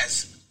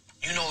jazz,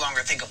 you no longer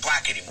think of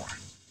black anymore.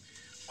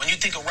 When you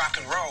think of rock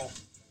and roll,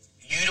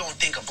 you don't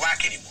think of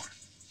black anymore.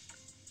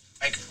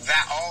 Like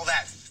that, all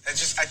that.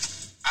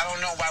 I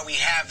don't know why we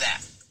have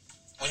that.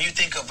 When you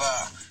think of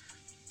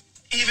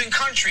even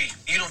country,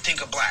 you don't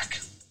think of black.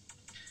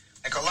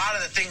 Like a lot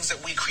of the things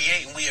that we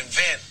create and we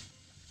invent,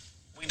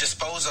 we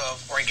dispose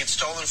of, or it gets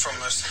stolen from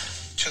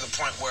us to the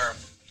point where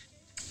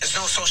there's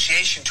no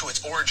association to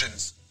its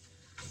origins.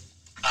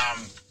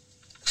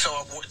 So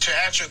to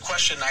answer your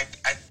question,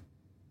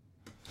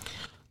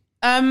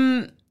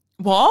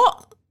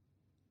 what?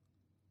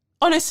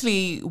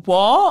 Honestly,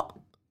 what?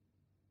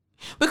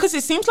 Because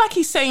it seems like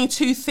he's saying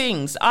two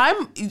things. Are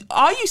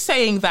you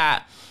saying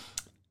that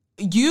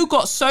you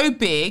got so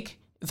big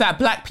that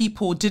black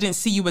people didn't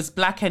see you as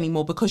black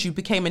anymore because you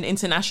became an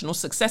international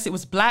success? It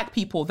was black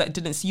people that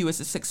didn't see you as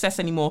a success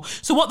anymore.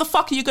 So what the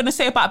fuck are you going to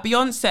say about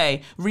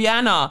Beyonce,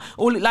 Rihanna?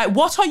 Or like,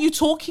 what are you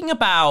talking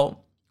about?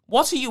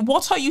 What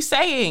are you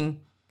saying?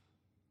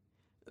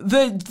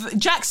 The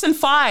Jackson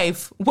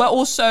 5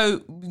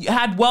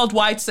 had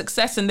worldwide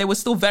success, and they were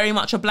still very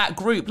much a black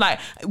group. Like,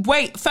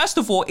 wait, first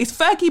of all, is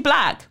Fergie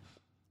black?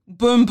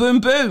 Boom, boom,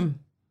 boom.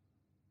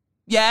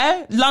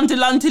 Yeah? Lundy,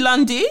 Lundy,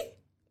 Lundy.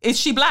 Is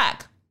she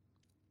black?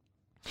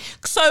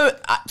 So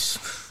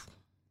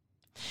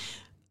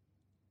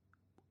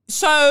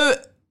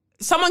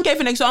someone gave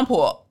an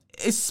example.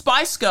 Is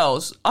Spice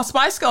Girls? Are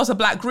Spice Girls a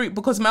black group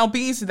because Mel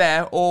B's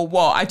there, or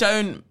what? I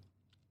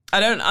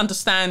don't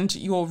understand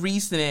your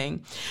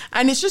reasoning.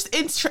 And it's just,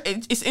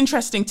 it's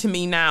interesting to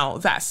me now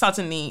that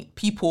suddenly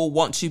people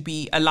want to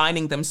be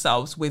aligning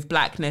themselves with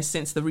blackness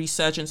since the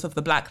resurgence of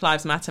the Black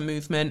Lives Matter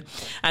movement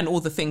and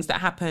all the things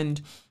that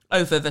happened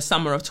over the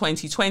summer of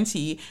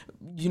 2020.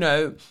 You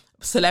know,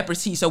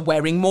 celebrities are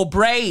wearing more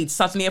braids.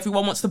 Suddenly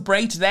everyone wants to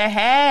braid their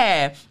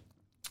hair,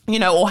 you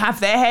know, or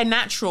have their hair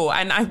natural.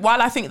 And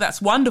while I think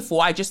that's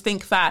wonderful, I just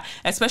think that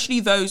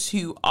especially those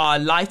who are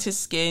lighter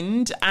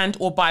skinned and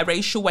or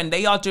biracial, when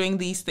they are doing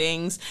these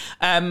things,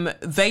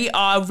 they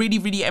are really,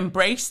 really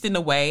embraced in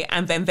a way.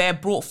 And then they're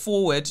brought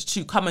forward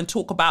to come and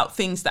talk about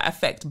things that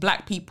affect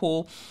black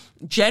people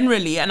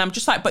generally. And I'm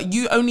just like, but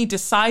you only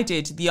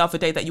decided the other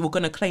day that you were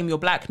going to claim your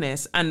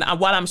blackness. And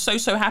while I'm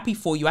so happy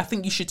for you, I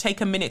think you should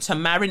take a minute to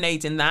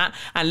marinate in that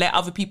and let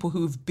other people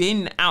who've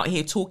been out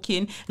here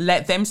talking,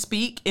 let them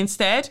speak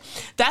instead.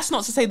 That's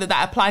not to say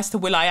that applies to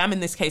will.i.am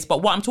in this case,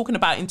 but what I'm talking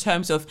about in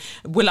terms of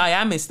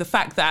will.i.am is the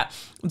fact that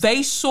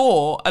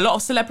a lot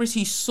of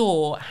celebrities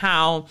saw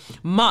how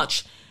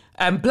much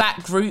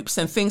black groups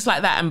and things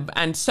like that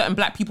and certain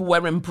black people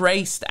were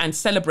embraced and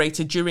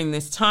celebrated during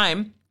this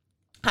time.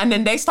 And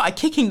then they started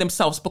kicking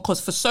themselves because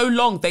for so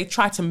long they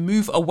tried to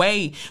move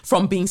away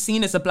from being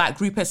seen as a black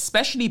group,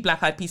 especially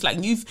Black Eyed Peas.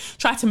 Like, you've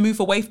tried to move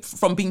away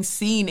from being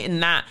seen in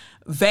that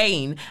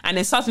vein. And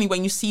then suddenly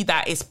when you see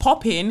that it's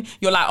popping,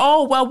 you're like,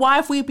 oh, well, why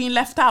have we been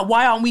left out?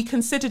 Why aren't we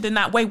considered in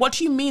that way? What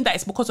do you mean that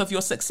it's because of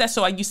your success?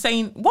 Or are you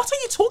saying, what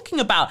are you talking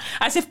about?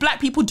 As if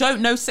black people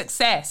don't know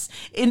success,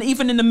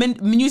 even in the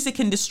music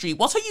industry.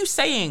 What are you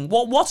saying?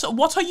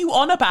 What are you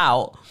on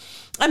about?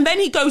 And then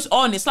he goes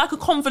on. It's like a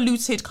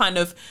convoluted kind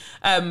of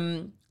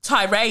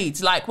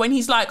tirade. Like when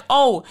he's like,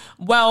 oh,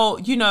 well,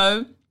 you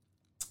know,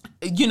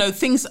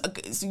 things,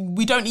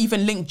 we don't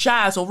even link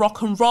jazz or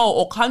rock and roll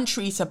or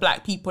country to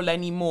black people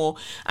anymore.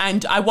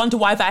 And I wonder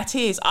why that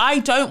is. I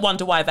don't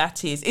wonder why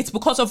that is. It's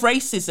because of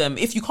racism.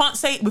 If you can't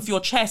say it with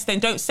your chest, then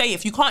don't say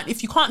it. If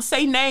you can't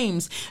say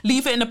names,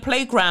 leave it in a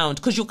playground,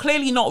 because you're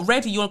clearly not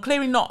ready. You're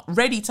clearly not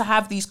ready to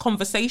have these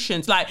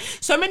conversations. Like,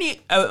 so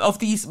many of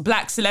these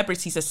black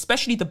celebrities,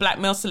 especially the black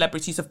male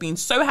celebrities, have been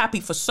so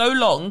happy for so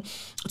long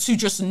to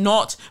just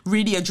not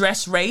really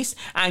address race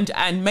and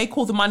make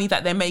all the money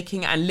that they're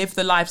making and live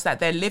the lives that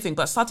they're living.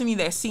 But suddenly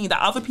they're seeing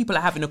that other people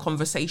are having a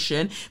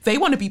conversation. They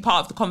want to be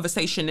part of the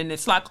conversation, and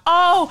it's like,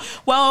 oh,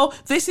 well,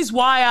 this is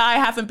why I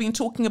haven't been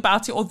talking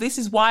about it, or this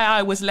is why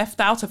I was left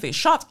out of it.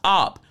 Shut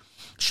up,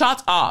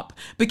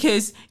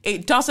 because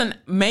it doesn't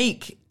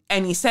make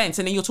any sense.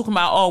 And then you're talking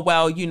about, oh,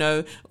 well, you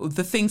know,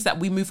 the things that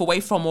we move away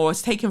from or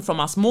is taken from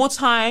us. More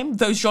time,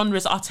 those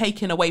genres are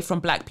taken away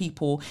from black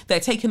people. They're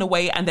taken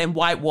away and then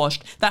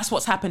whitewashed. That's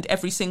what's happened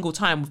every single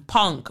time with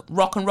punk,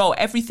 rock and roll,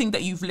 everything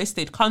that you've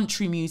listed,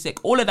 country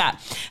music, all of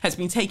that has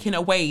been taken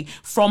away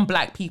from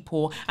black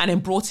people and then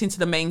brought into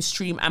the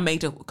mainstream and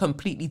made a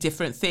completely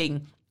different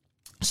thing.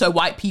 So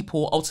white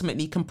people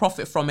ultimately can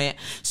profit from it.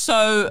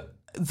 So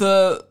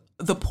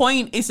the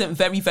point isn't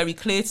very, very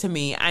clear to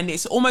me. And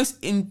it's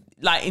almost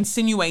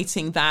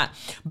insinuating that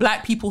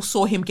black people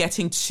saw him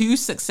getting too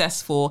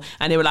successful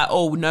and they were like,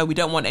 oh no, we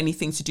don't want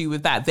anything to do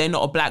with that. They're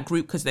not a black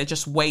group because they're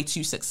just way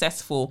too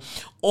successful.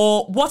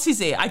 Or what is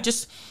it?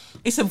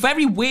 It's a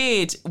very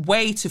weird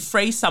way to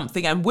phrase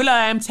something. And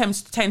will.i.am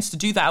tends to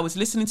do that. I was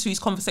listening to his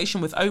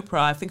conversation with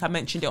Oprah. I think I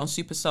mentioned it on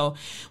Super Soul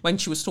when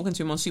she was talking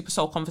to him on Super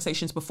Soul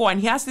Conversations before. And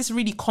he has this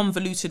really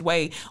convoluted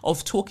way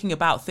of talking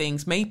about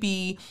things.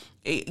 Maybe,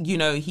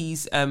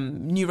 he's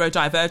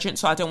neurodivergent,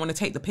 so I don't want to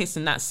take the piss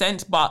in that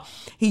sense. But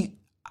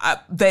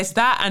there's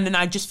that. And then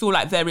I just feel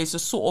like there is a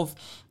sort of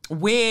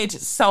weird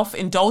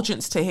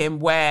self-indulgence to him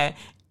where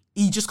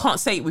he just can't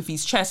say it with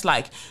his chest.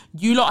 Like,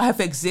 you lot have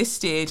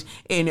existed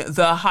in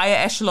the higher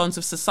echelons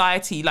of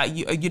society, like,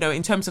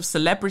 in terms of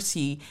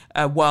celebrity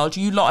world,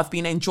 you lot have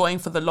been enjoying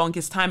for the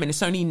longest time. And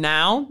it's only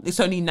now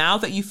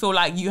that you feel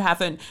like you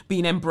haven't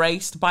been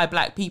embraced by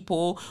black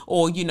people,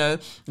 or, you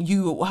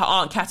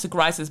aren't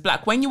categorized as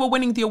black. When you were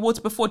winning the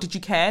awards before, did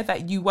you care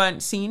that you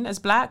weren't seen as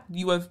black?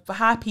 You were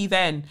happy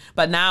then.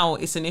 But now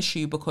it's an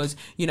issue because,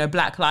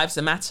 Black lives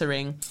are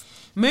mattering.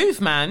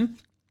 Move, man.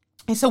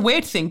 It's a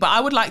weird thing, but I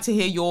would like to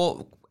hear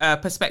your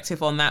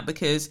perspective on that,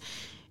 because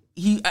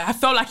I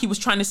felt like he was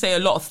trying to say a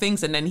lot of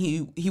things and then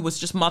he was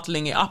just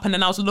muddling it up. And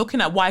then I was looking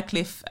at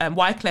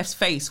Wyclef's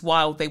face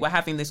while they were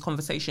having this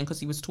conversation, because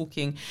he was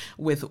talking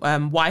with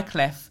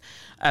Wyclef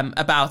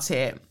about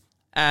it.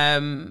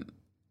 And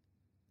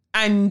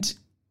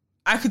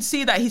I could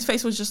see that his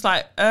face was just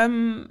like,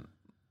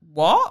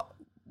 what?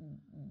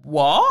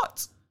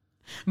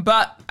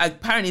 But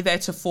apparently they're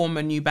to form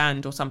a new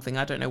band or something.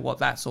 I don't know what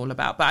that's all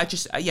about. But I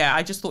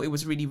just thought it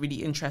was really,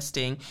 really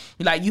interesting.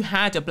 Like, you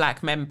had a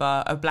black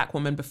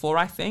woman before,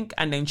 I think,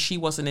 and then she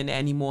wasn't in it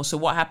anymore. So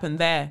what happened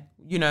there?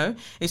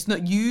 It's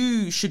not,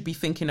 you should be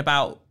thinking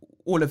about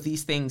all of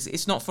these things.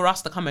 It's not for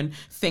us to come and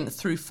think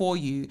through for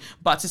you.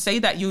 But to say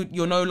that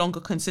you're no longer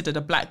considered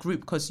a black group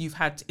because you've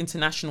had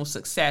international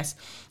success,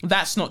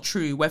 that's not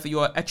true. Whether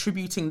you're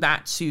attributing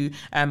that to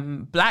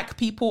black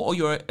people or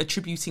you're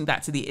attributing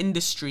that to the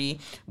industry,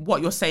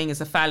 what you're saying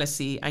is a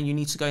fallacy, and you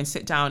need to go and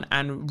sit down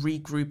and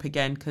regroup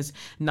again, because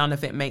none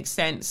of it makes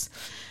sense.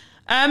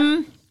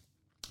 So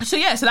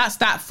that's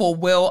that for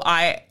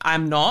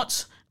will.i.am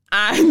not.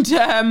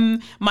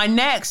 And my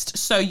next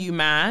So You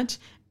Mad,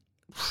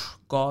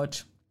 God.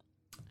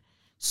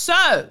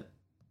 So,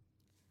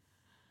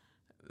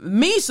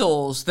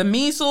 measles. The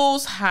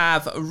measles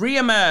have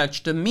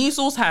reemerged. The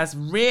measles has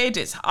reared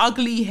its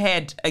ugly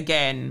head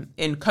again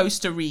in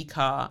Costa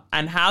Rica.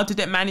 And how did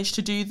it manage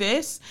to do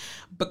this?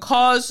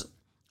 Because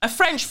a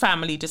French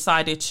family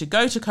decided to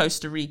go to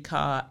Costa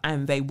Rica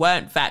and they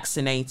weren't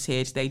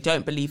vaccinated. They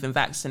don't believe in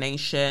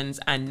vaccinations.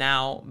 And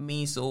now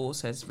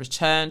measles has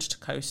returned to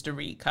Costa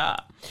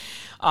Rica.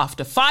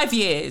 After 5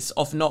 years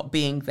of not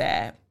being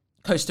there,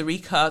 Costa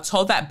Rica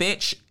told that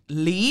bitch,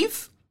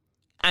 leave,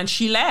 and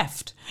she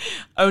left,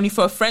 only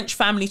for a French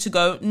family to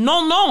go,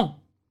 non,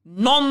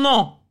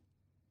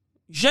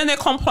 je ne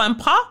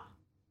comprends pas,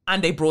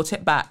 and they brought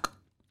it back.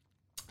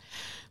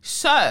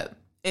 So,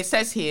 it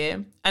says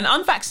here, an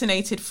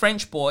unvaccinated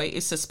French boy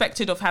is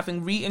suspected of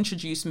having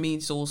reintroduced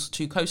measles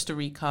to Costa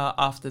Rica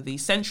after the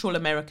Central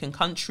American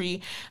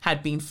country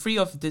had been free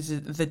of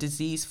the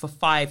disease for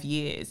 5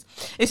 years.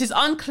 It is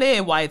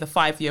unclear why the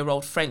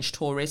 5-year-old French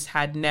tourist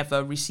had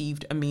never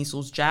received a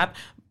measles jab.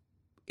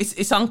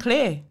 It's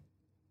unclear.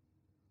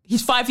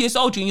 He's 5 years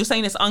old and you're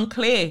saying it's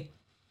unclear.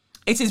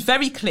 It is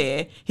very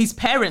clear his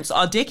parents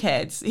are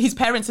dickheads. His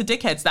parents are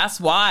dickheads.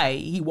 That's why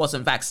he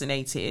wasn't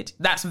vaccinated.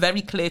 That's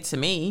very clear to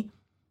me.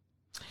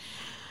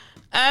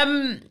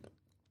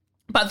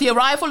 But the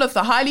arrival of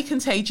the highly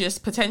contagious,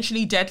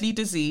 potentially deadly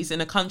disease in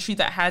a country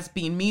that has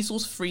been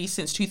measles-free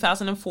since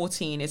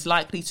 2014 is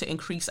likely to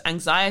increase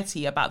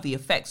anxiety about the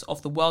effects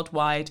of the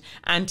worldwide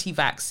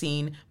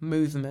anti-vaccine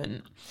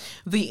movement.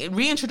 The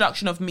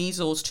reintroduction of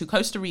measles to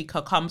Costa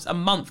Rica comes a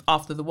month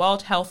after the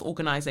World Health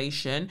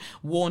Organization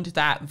warned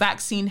that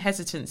vaccine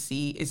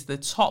hesitancy is the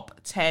top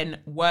 10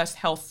 worst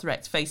health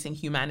threats facing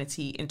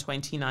humanity in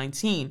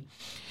 2019.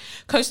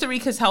 Costa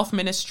Rica's health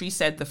ministry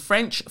said the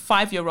French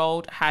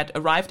 5-year-old had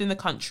arrived in the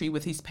country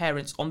with his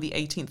parents on the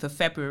 18th of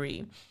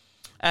February.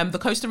 The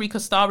Costa Rica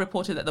Star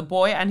reported that the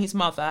boy and his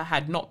mother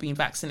had not been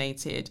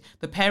vaccinated.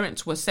 The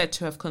parents were said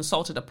to have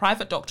consulted a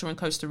private doctor in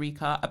Costa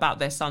Rica about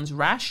their son's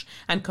rash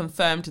and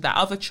confirmed that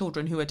other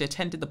children who had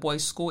attended the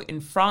boys' school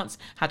in France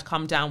had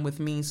come down with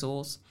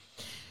measles.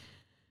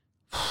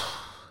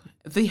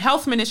 The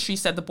health ministry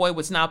said the boy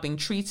was now being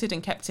treated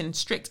and kept in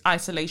strict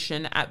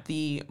isolation at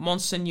the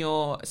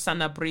Monsignor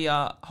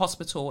Sanabria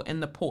Hospital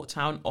in the port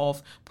town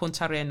of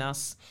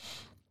Puntarenas.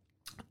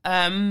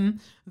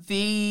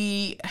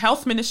 The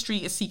health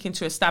ministry is seeking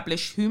to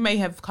establish who may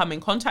have come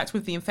in contact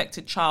with the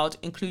infected child,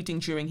 including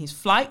during his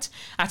flight,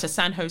 at a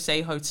San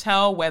Jose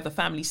hotel where the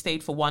family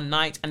stayed for one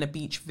night, and the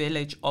beach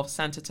village of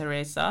Santa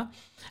Teresa,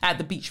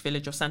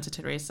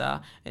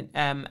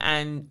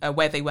 and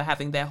where they were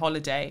having their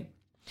holiday.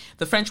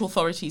 The French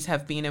authorities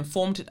have been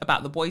informed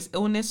about the boy's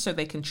illness so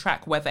they can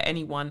track whether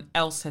anyone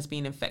else has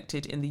been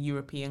infected in the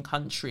European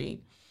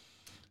country.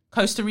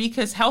 Costa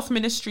Rica's health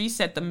ministry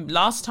said the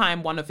last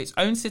time one of its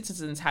own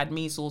citizens had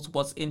measles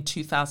was in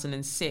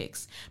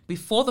 2006.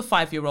 Before the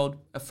 5-year-old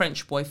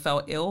French boy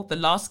fell ill, the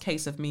last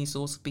case of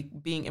measles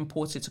being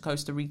imported to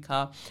Costa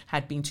Rica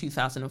had been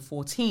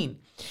 2014.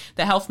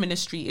 The health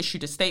ministry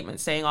issued a statement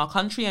saying our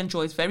country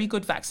enjoys very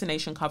good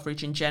vaccination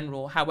coverage in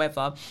general.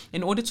 However,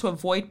 in order to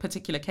avoid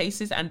particular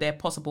cases and their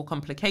possible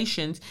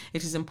complications,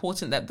 it is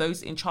important that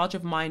those in charge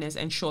of minors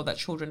ensure that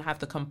children have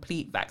the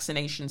complete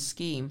vaccination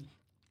scheme.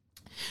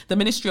 The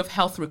Ministry of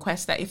Health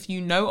requests that if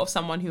you know of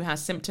someone who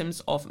has symptoms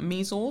of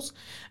measles,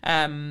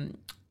 then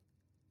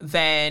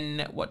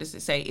what does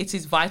it say? It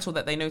is vital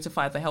that they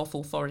notify the health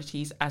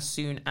authorities as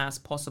soon as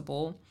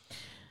possible.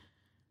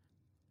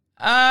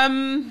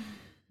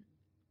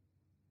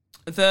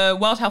 The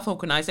World Health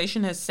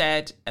Organization has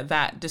said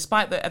that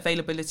despite the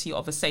availability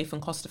of a safe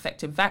and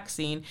cost-effective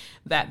vaccine,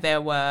 that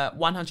there were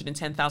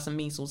 110,000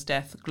 measles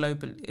deaths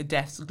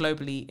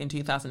globally in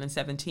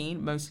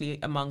 2017, mostly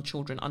among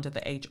children under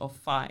the age of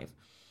 5.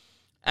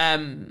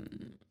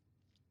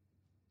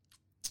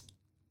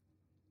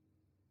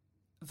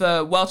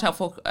 The World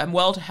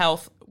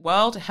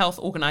Health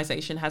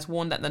Organization has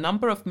warned that the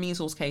number of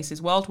measles cases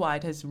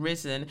worldwide has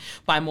risen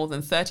by more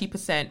than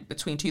 30%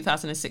 between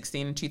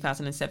 2016 and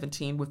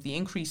 2017, with the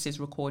increases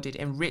recorded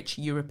in rich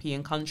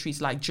European countries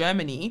like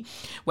Germany,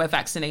 where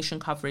vaccination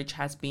coverage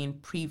has been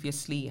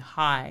previously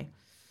high.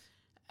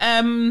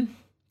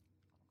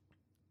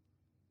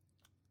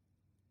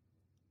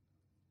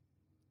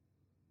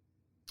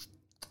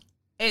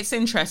 It's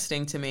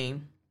interesting to me.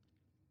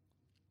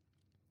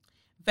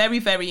 Very,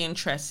 very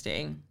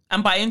interesting.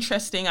 And by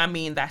interesting, I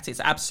mean that it's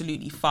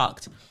absolutely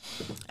fucked.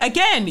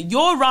 Again,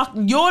 you're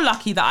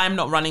lucky that I'm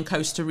not running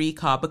Costa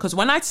Rica, because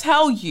when I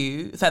tell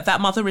you that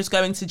mother is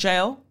going to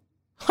jail,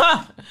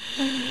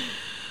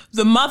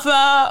 the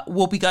mother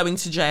will be going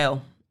to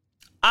jail.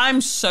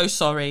 I'm so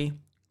sorry.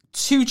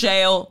 To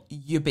jail,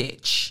 you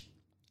bitch.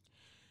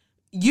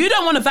 You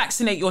don't want to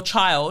vaccinate your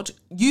child.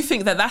 You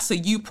think that that's a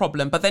you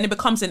problem, but then it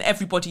becomes an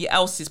everybody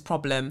else's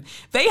problem.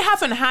 They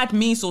haven't had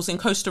measles in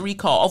Costa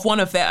Rica of one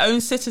of their own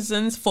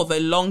citizens for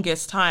the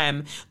longest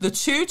time. The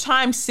 2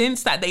 times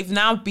since that they've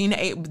now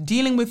been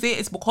dealing with it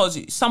is because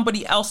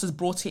somebody else has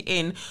brought it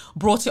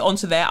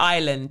onto their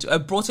island,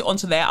 brought it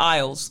onto their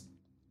isles.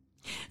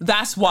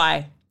 That's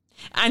why.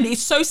 And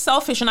it's so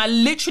selfish, and I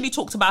literally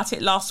talked about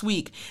it last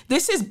week.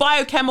 This is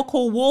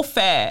biochemical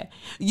warfare.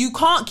 You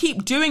can't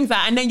keep doing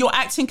that, and then you're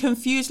acting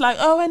confused like,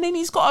 oh, and then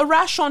he's got a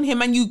rash on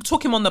him, and you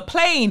took him on the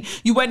plane.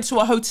 You went to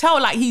a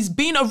hotel, like he's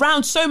been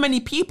around so many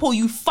people,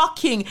 you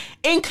fucking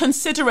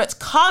inconsiderate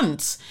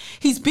cunt.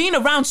 He's been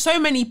around so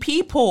many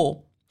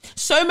people,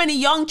 so many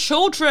young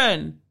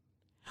children.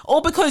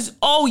 Or because,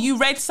 you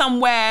read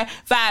somewhere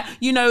that,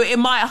 it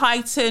might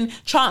heighten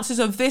chances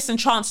of this and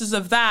chances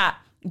of that.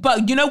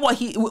 But you know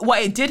what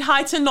it did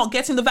heighten not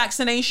getting the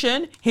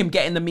vaccination? Him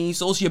getting the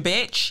measles, you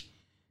bitch.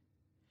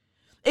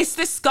 It's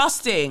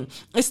disgusting.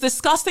 It's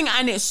disgusting,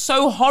 and it's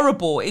so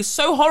horrible. It's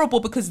so horrible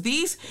because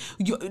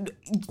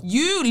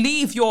you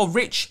leave your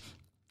rich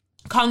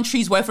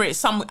countries, whether it's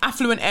some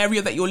affluent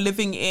area that you're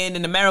living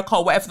in America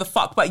or whatever the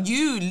fuck, but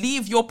you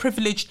leave your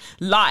privileged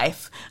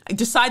life,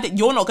 decide that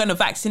you're not going to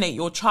vaccinate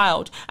your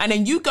child, and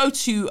then you go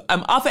to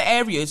other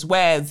areas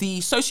where the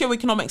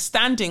socioeconomic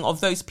standing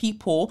of those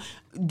people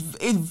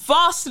it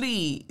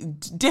vastly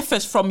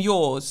differs from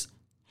yours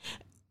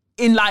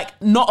in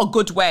not a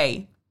good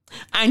way.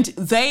 And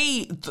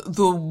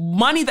the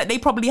money that they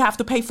probably have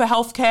to pay for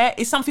healthcare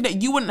is something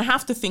that you wouldn't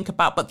have to think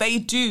about, but they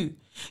do.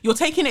 You're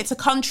taking it to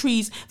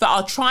countries that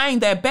are trying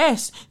their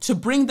best to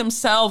bring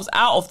themselves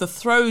out of the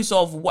throes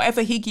of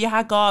whatever Higgy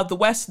Hagar,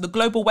 the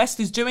global West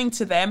is doing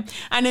to them.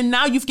 And then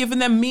now you've given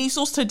them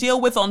measles to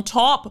deal with on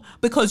top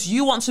because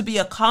you want to be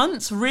a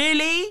cunt?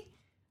 Really?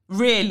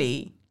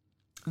 Really?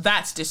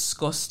 That's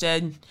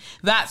disgusting.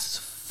 That's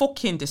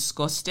fucking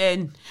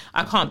disgusting.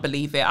 I can't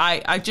believe it.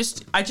 I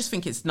just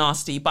think it's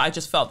nasty, but I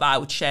just felt that I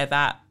would share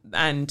that.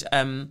 And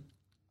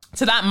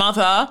to that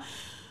mother,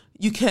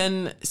 you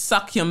can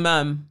suck your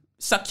mum.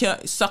 Suck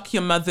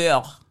your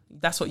mother.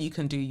 That's what you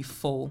can do, you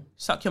fool.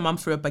 Suck your mum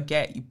through a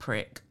baguette, you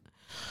prick.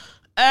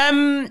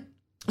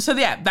 So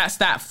yeah, that's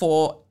that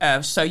for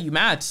So You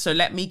Mad. So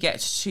let me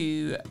get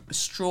to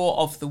straw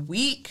of the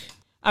week.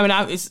 I mean,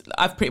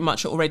 I've pretty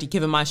much already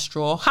given my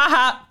straw.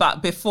 Haha.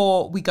 But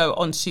before we go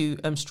on to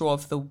straw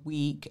of the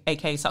week,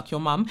 aka Suck Your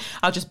Mum,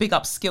 I'll just big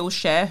up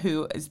Skillshare,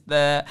 who is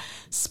the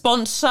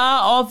sponsor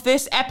of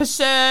this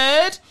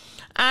episode.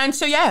 And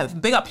so yeah,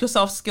 big up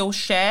yourself,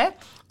 Skillshare.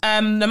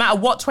 No matter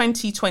what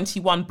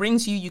 2021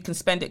 brings you, you can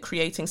spend it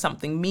creating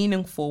something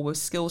meaningful with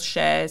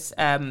Skillshare's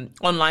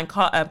online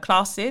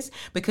classes,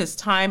 because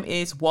time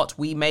is what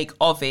we make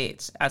of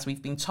it, as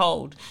we've been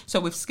told. So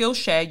with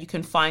Skillshare, you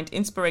can find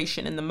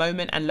inspiration in the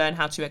moment and learn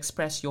how to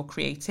express your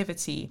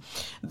creativity.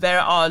 There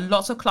are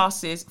lots of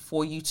classes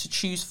for you to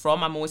choose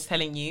from. I'm always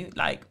telling you,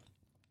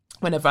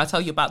 whenever I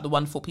tell you about the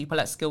wonderful people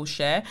at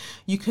Skillshare.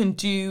 You can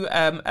do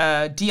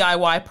a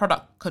DIY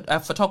product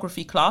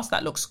photography class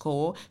that looks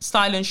cool,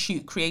 style and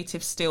shoot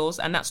creative stills,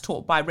 and that's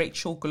taught by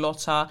Rachel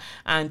Galotta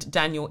and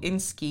Daniel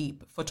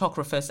Inskeep,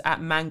 photographers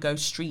at Mango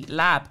Street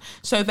Lab.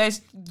 So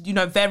there's,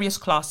 various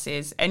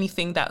classes,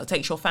 anything that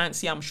takes your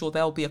fancy. I'm sure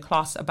there'll be a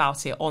class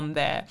about it on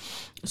there.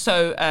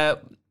 So,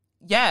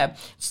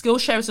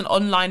 Skillshare is an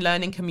online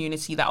learning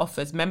community that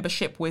offers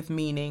membership with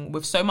meaning.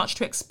 With so much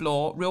to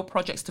explore, real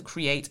projects to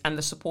create, and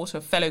the support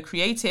of fellow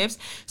creatives,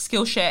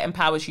 Skillshare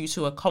empowers you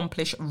to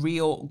accomplish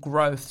real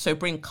growth. So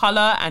bring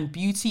colour and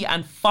beauty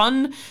and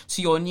fun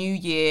to your new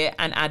year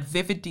and add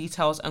vivid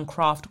details and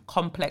craft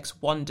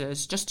complex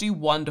wonders. Just do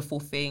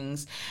wonderful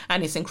things.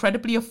 And it's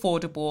incredibly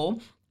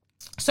affordable.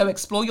 So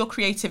explore your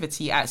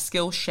creativity at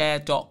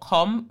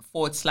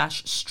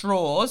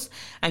Skillshare.com/straws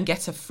and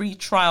get a free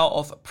trial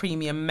of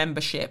premium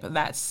membership.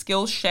 That's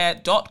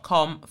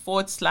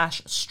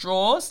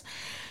Skillshare.com/straws.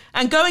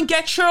 And go and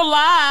get your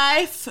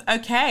life.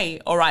 Okay.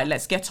 All right.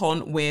 Let's get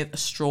on with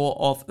Straw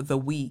of the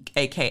Week,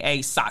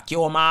 aka Suck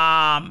Your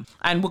Mom.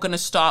 And we're going to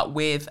start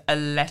with a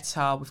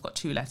letter. We've got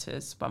 2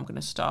 letters, but I'm going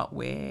to start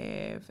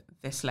with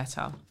this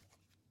letter.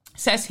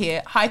 Says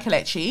here, hi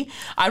Kelechi,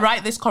 I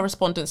write this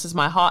correspondence as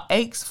my heart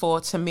aches for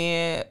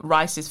Tamir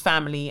Rice's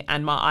family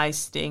and my eyes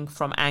sting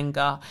from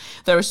anger.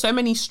 There are so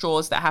many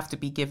straws that have to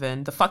be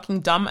given. The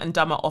fucking Dumb and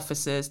Dumber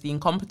officers, the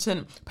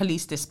incompetent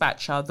police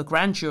dispatcher, the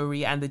grand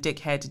jury and the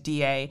dickhead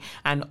DA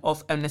and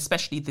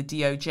especially the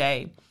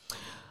DOJ.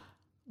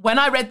 When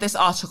I read this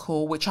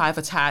article, which I've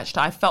attached,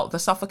 I felt the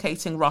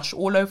suffocating rush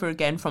all over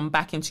again from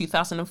back in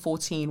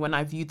 2014 when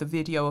I viewed the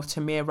video of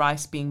Tamir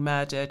Rice being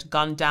murdered,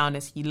 gunned down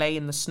as he lay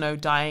in the snow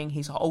dying.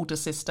 His older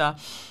sister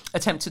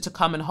attempted to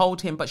come and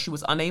hold him, but she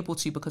was unable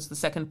to because the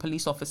second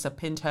police officer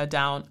pinned her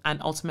down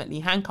and ultimately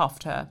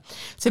handcuffed her.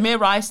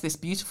 Tamir Rice, this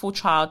beautiful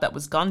child that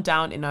was gunned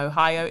down in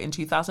Ohio in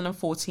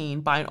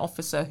 2014 by an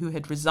officer who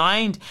had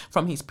resigned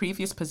from his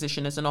previous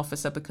position as an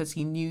officer because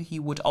he knew he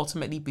would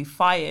ultimately be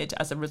fired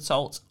as a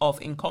result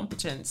of incompetence.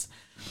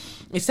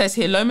 It says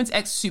here, Lohman's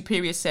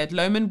ex-superior said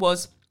Lohman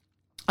was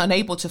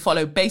unable to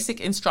follow basic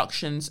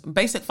functions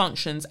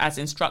as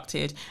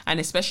instructed,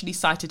 and especially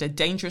cited a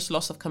dangerous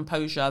loss of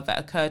composure that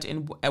occurred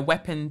in a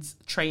weapons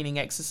training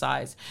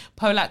exercise.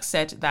 Polak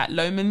said that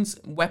Lohman's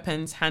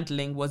weapons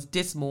handling was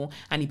dismal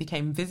and he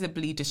became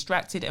visibly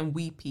distracted and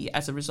weepy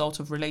as a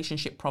result of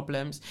relationship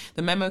problems.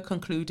 The memo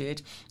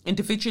concluded,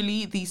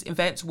 individually, these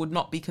events would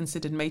not be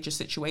considered major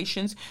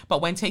situations,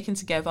 but when taken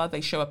together,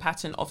 they show a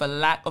pattern of a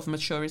lack of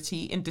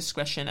maturity,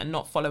 indiscretion, and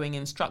not following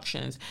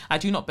instructions. I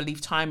do not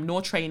believe time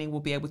nor training will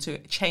be able to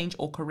change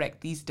or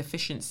correct these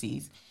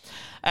deficiencies.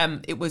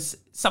 It was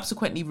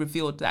subsequently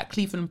revealed that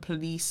Cleveland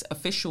police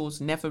officials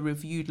never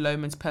reviewed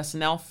Lohman's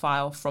personnel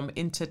file from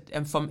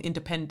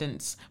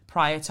independence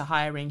prior to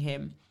hiring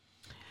him.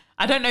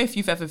 I don't know if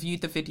you've ever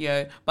viewed the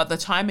video, but the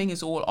timing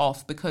is all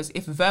off because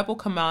if verbal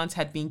commands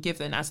had been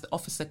given, as the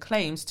officer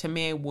claims,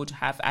 Tamir would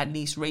have at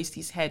least raised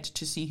his head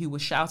to see who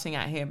was shouting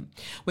at him.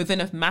 Within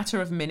a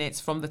matter of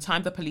minutes from the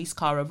time the police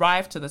car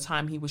arrived to the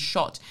time he was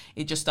shot,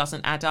 it just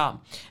doesn't add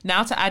up.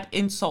 Now, to add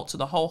insult to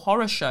the whole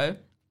horror show,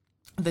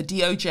 the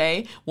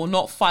DOJ will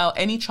not file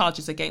any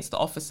charges against the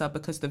officer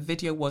because the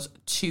video was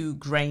too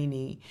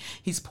grainy.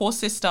 His poor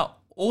sister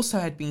also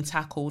had been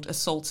tackled,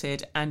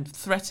 assaulted, and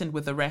threatened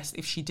with arrest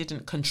if she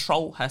didn't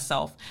control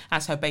herself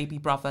as her baby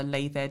brother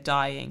lay there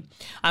dying.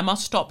 I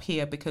must stop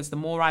here because the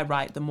more I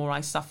write, the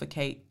more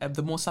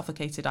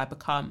suffocated I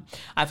become.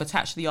 I've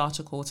attached the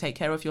article. Take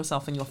care of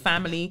yourself and your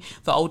family.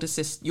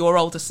 Your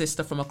older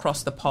sister from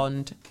across the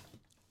pond,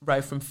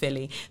 Ro from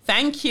Philly.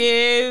 Thank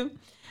you.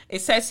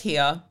 It says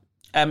here,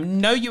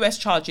 no US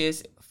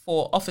charges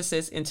for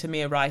officers in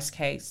Tamir Rice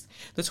case.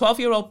 The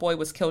 12-year-old boy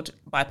was killed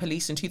by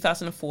police in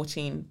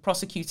 2014.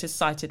 Prosecutors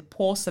cited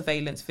poor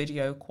surveillance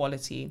video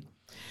quality.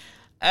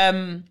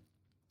 It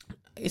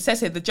says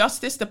here, the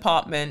Justice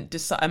Department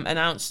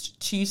announced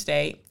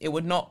Tuesday it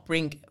would not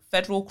bring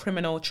federal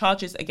criminal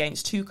charges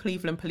against 2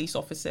 Cleveland police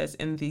officers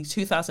in the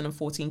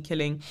 2014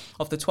 killing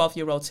of the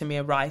 12-year-old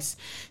Tamir Rice,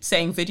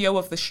 saying video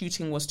of the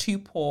shooting was too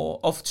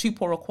poor a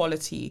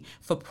quality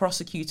for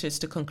prosecutors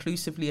to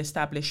conclusively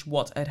establish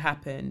what had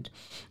happened.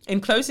 In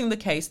closing the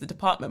case, the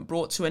department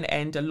brought to an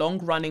end a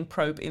long-running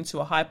probe into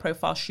a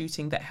high-profile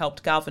shooting that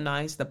helped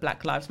galvanize the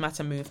Black Lives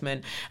Matter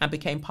movement and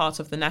became part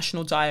of the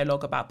national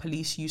dialogue about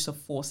police use of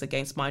force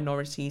against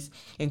minorities,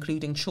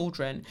 including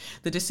children.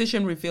 The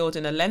decision, revealed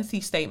in a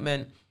lengthy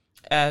statement,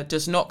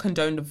 does not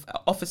condone the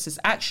officer's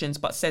actions,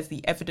 but says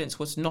the evidence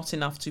was not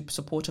enough to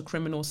support a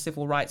criminal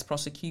civil rights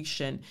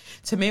prosecution.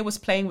 Tamir was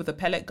playing with a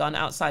pellet gun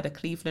outside a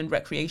Cleveland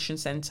recreation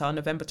center on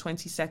November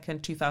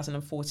 22nd,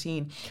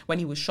 2014, when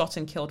he was shot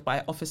and killed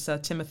by Officer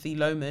Timothy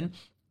Lohman,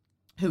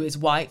 who is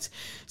white.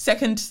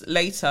 Seconds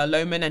later,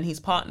 Lohman and his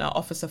partner,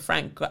 Officer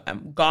Frank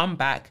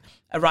Garmbach,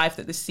 arrived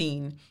at the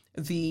scene.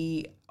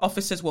 The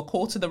Officers were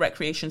called to the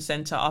recreation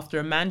centre after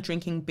a man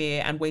drinking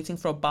beer and waiting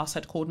for a bus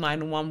had called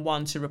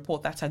 911 to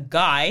report that a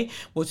guy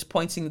was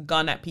pointing a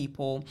gun at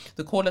people.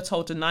 The caller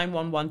told the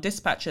 911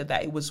 dispatcher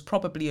that it was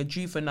probably a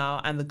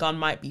juvenile and the gun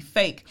might be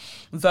fake,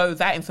 though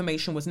that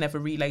information was never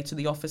relayed to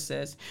the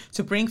officers.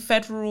 To bring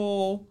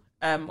federal...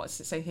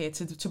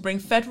 To bring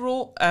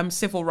federal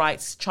civil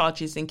rights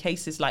charges in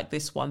cases like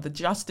this one, the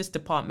Justice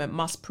Department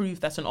must prove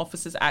that an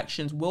officer's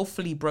actions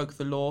willfully broke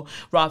the law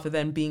rather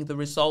than being the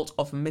result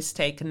of a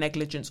mistake,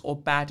 negligence, or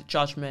bad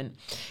judgment.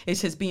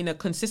 It has been a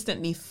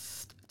consistently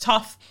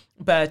tough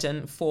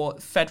burden for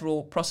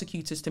federal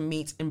prosecutors to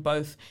meet in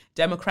both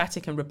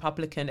Democratic and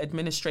Republican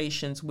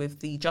administrations,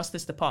 with the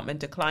Justice Department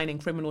declining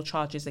criminal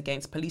charges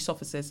against police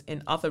officers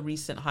in other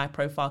recent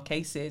high-profile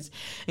cases,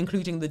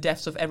 including the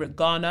deaths of Eric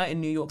Garner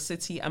in New York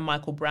City and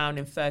Michael Brown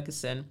in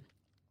Ferguson.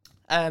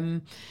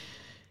 In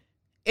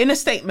a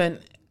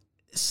statement,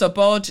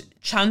 Subodh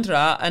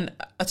Chandra, an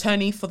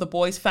attorney for the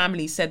boys'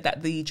 family, said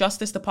that the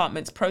Justice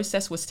Department's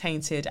process was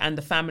tainted and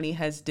the family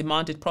has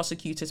demanded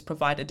prosecutors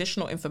provide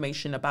additional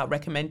information about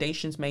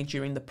recommendations made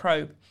during the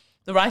probe.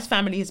 The Rice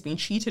family has been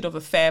cheated of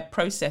a fair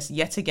process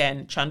yet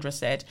again, Chandra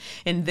said.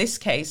 In this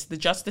case, the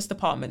Justice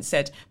Department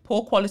said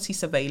poor quality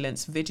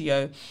surveillance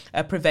video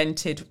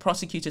prevented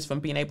prosecutors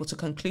from being able to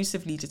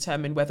conclusively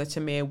determine whether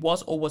Tamir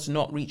was or was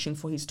not reaching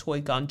for his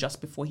toy gun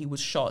just before he was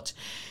shot.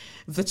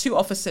 The two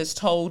officers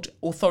told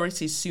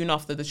authorities soon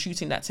after the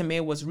shooting that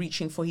Tamir was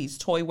reaching for his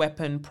toy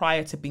weapon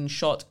prior to being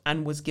shot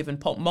and was given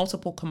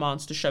multiple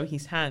commands to show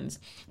his hands.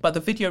 But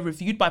the video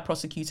reviewed by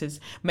prosecutors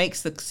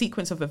makes the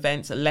sequence of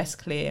events less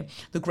clear.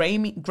 The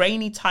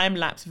grainy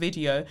time-lapse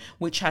video,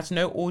 which has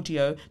no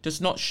audio,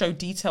 does not show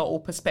detail or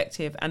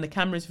perspective, and the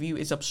camera's view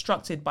is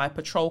obstructed by a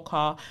patrol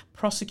car,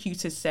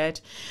 prosecutors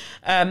said.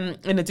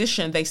 In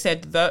addition, they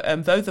said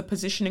though the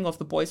positioning of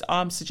the boy's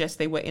arms suggests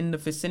they were in the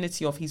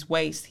vicinity of his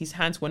waist, his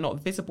hands were not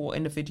visible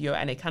in the video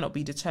and it cannot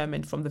be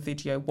determined from the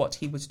video what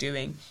he was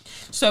doing.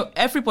 So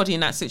everybody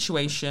in that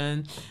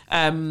situation,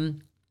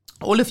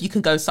 all of you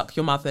can go suck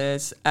your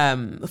mothers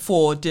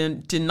for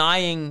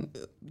denying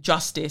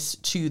justice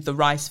to the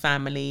Rice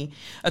family.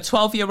 A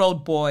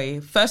 12-year-old boy.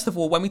 First of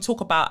all, when we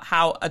talk about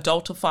how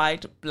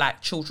adultified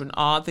black children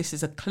are, this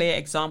is a clear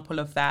example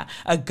of that.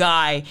 A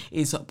guy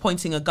is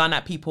pointing a gun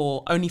at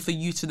people only for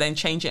you to then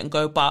change it and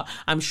go, but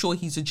I'm sure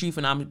he's a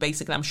juvenile.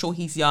 Basically, I'm sure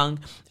he's young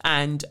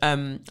and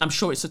I'm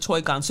sure it's a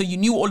toy gun. So you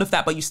knew all of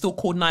that, but you still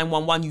called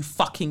 911, you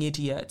fucking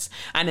idiots.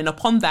 And then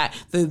upon that,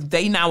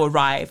 they now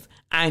arrive.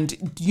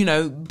 And, you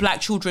know,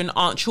 black children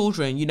aren't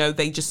children. You know,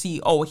 they just see,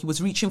 oh, he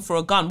was reaching for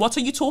a gun. What are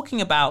you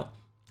talking about?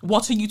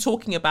 What are you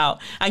talking about?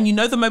 And you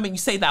know, the moment you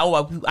say that,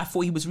 oh, I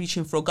thought he was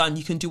reaching for a gun,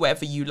 you can do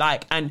whatever you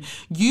like. And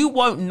you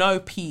won't know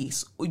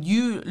peace.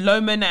 You,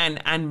 Loman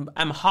and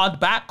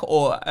hardback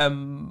or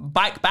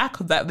bike back,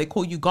 that they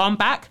call you gone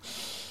back,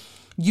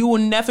 you will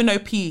never know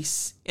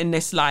peace in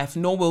this life,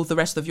 nor will the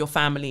rest of your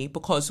family,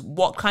 because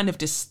what kind of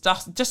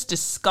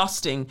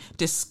disgusting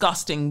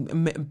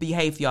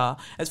behavior.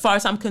 As far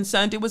as I'm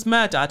concerned, it was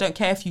murder. I don't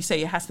care if you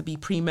say it has to be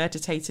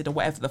premeditated or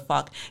whatever the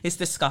fuck. It's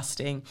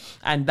disgusting,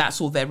 and that's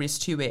all there is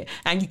to it.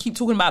 And you keep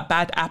talking about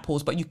bad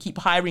apples, but you keep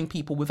hiring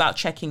people without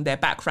checking their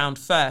background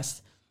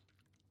first.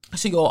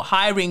 So you're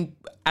hiring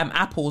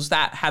apples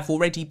that have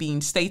already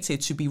been stated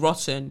to be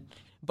rotten,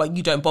 but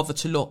you don't bother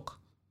to look.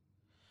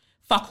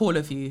 Fuck all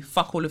of you,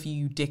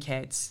 you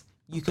dickheads.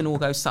 You can all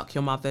go suck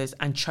your mothers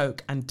and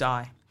choke and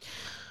die.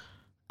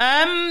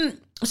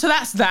 So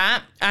that's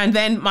that. And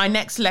then my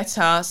next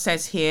letter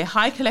says here,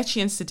 hi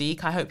Kelechi and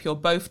Sadiq, I hope you're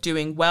both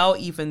doing well,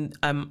 even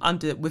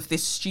with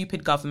this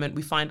stupid government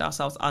we find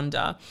ourselves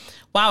under.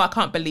 Wow, I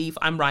can't believe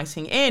I'm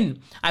writing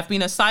in. I've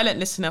been a silent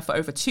listener for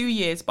over 2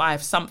 years, but I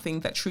have something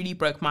that truly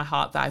broke my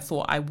heart that I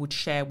thought I would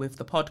share with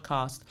the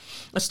podcast.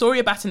 A story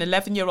about an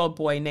 11-year-old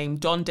boy named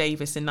Don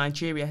Davis in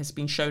Nigeria has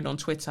been shown on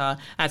Twitter,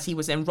 as he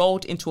was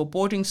enrolled into a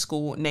boarding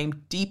school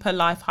named Deeper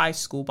Life High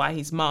School by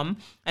his mum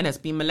and has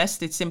been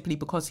molested simply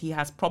because he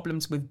has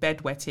problems with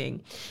bedwetting.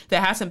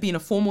 There hasn't been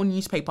a formal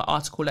newspaper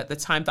article at the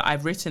time that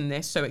I've written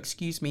this, so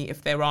excuse me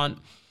if there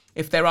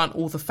aren't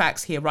all the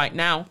facts here right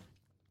now.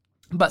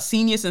 But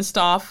seniors and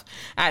staff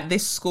at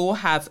this school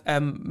have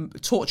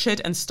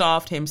tortured and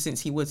starved him since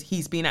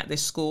he's been at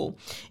this school.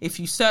 If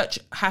you search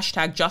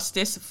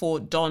 #justice for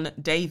Don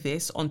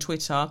Davis on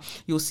Twitter,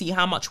 you'll see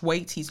how much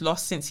weight he's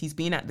lost since he's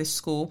been at this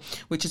school,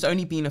 which has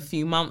only been a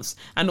few months.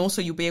 And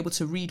also you'll be able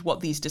to read what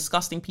these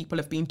disgusting people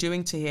have been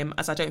doing to him,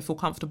 as I don't feel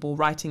comfortable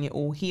writing it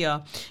all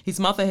here. His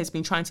mother has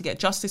been trying to get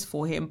justice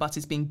for him, but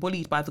is being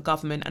bullied by the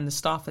government and the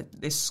staff at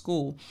this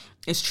school.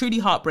 It's truly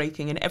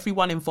heartbreaking, and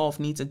everyone involved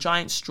needs a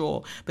giant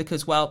straw, because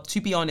as well, to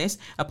be honest,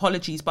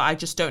 apologies, but I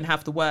just don't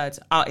have the words.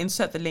 I'll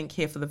insert the link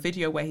here for the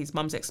video where his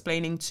mum's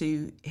explaining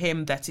to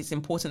him that it's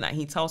important that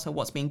he tells her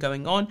what's been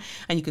going on,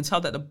 and you can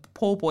tell that the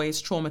poor boy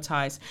is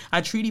traumatized.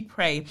 I truly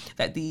pray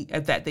that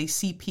they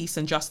see peace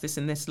and justice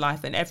in this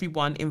life, and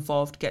everyone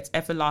involved gets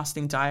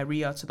everlasting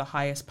diarrhea to the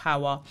highest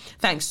power.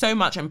 Thanks so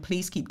much, and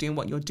please keep doing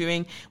what you're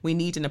doing. We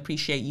need and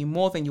appreciate you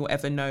more than you'll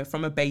ever know.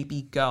 From a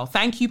baby girl.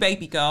 Thank you,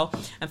 baby girl,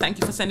 and thank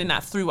you for sending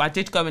that through. I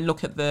did go and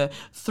look at the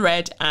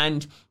thread,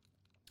 and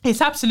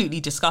it's absolutely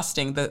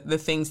disgusting, the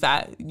things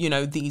that, you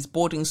know, these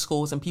boarding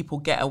schools and people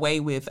get away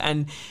with.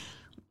 And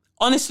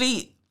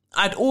honestly,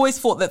 I'd always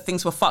thought that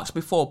things were fucked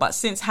before, but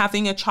since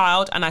having a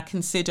child, and I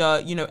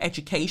consider, you know,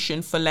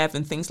 education for Lev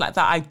and things like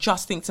that, I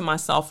just think to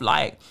myself,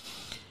 like,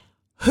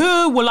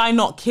 who will I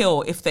not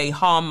kill if they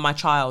harm my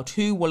child?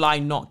 Who will I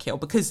not kill?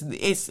 Because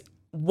it's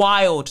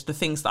wild, the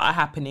things that are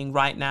happening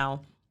right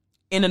now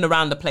in and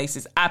around the place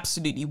is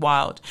absolutely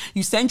wild.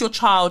 You send your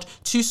child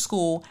to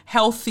school,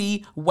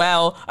 healthy,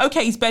 well,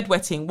 okay, he's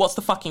bedwetting, what's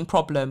the fucking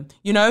problem?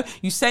 You know,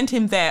 you send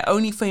him there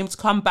only for him to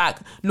come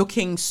back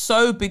looking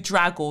so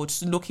bedraggled,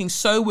 looking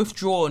so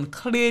withdrawn,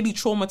 clearly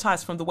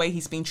traumatized from the way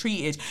he's been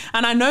treated.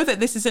 And I know that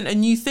this isn't a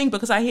new thing,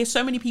 because I hear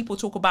so many people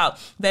talk about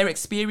their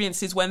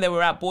experiences when they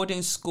were at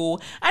boarding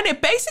school, and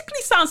it basically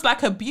sounds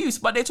like abuse,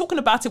 but they're talking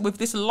about it with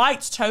this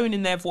light tone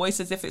in their voice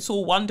as if it's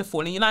all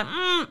wonderful. And you're like,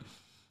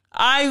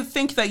 I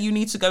think that you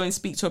need to go and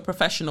speak to a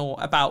professional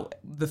about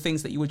the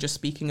things that you were just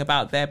speaking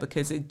about there,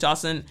 because it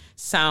doesn't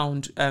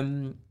sound,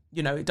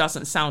 it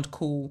doesn't sound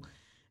cool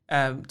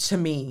to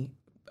me.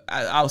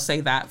 I'll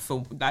say that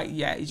for like,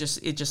 yeah, it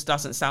just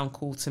doesn't sound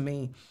cool to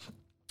me.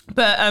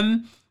 But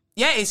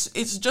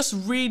it's just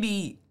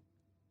really,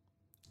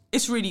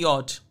 it's really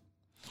odd.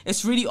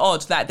 It's really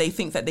odd that they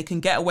think that they can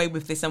get away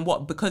with this, and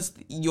because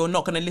you're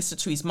not going to listen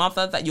to his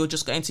mother, that you're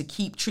just going to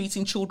keep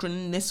treating children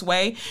in this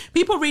way.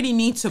 People really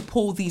need to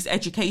pull these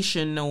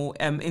educational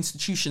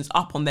institutions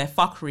up on their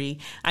fuckery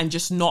and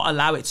just not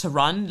allow it to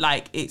run.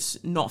 Like,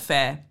 it's not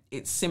fair.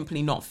 It's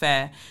simply not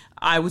fair.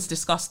 I was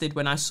disgusted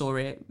when I saw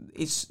it.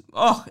 It's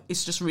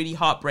just really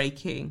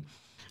heartbreaking.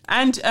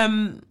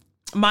 And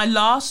my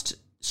last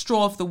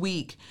straw of the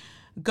week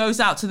goes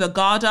out to the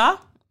Garda.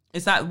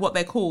 Is that what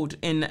they're called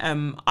in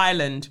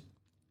Ireland?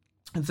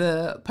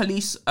 The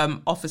police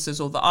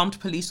officers, or the armed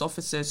police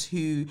officers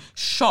who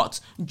shot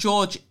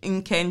George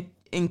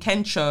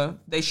Inkencho.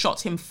 They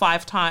shot him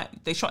 5 times.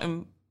 They shot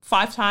him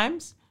 5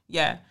 times?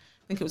 Yeah,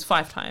 I think it was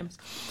 5 times.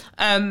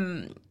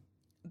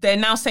 They're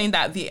now saying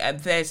that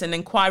there's an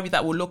inquiry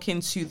that will look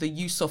into the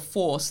use of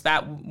force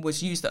that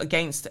was used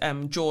against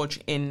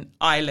George in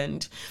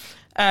Ireland.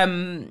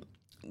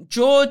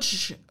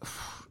 George,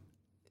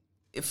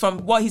 from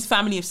what his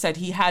family have said,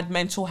 he had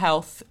mental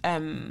health,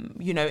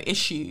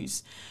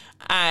 issues.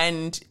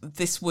 And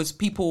this was,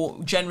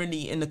 people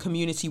generally in the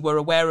community were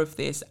aware of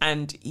this,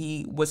 and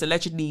he was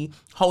allegedly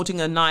holding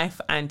a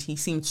knife, and he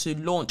seemed to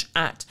launch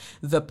at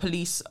the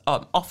police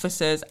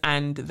officers,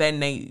 and then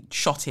they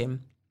shot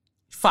him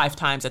 5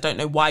 times. I don't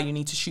know why you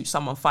need to shoot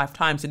someone 5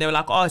 times. And they were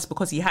like, oh, it's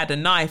because he had a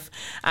knife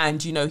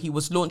and, he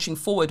was launching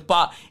forward.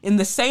 But in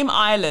the same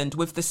island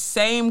with the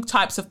same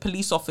types of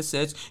police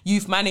officers,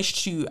 you've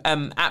managed to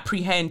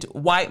apprehend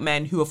white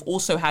men who have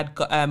also had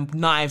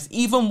knives,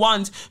 even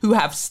ones who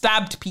have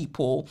stabbed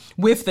people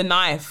with the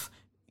knife.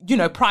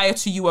 Prior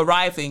to you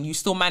arriving, you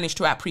still managed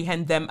to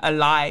apprehend them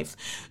alive.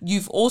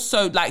 You've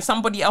also, like,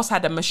 somebody else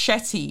had a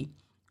machete.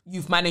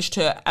 You've managed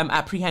to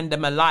apprehend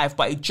them alive,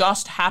 but it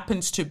just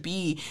happens to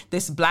be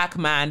this black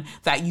man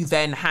that you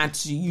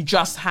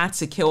just had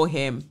to kill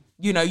him.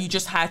 You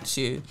just had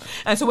to.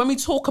 And so when we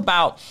talk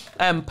about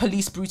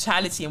police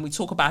brutality, and we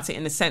talk about it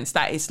in the sense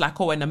that it's like,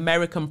 an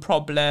American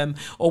problem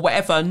or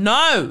whatever,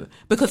 no,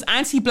 because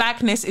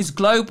anti-blackness is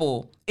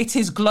global. It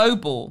is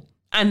global.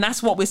 And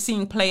that's what we're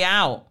seeing play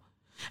out.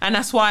 And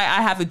that's why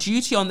I have a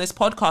duty on this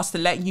podcast to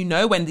let you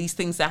know when these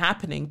things are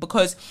happening,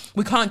 because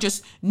we can't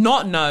just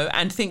not know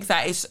and think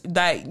that it's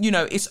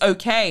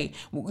okay.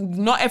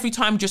 Not every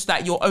time just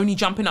that you're only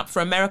jumping up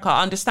for America.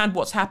 Understand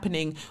what's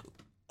happening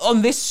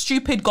on this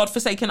stupid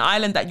godforsaken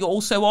island that you're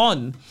also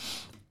on.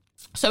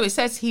 So it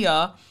says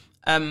here,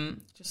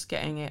 just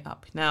getting it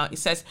up now. It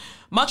says,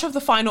 much of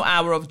the final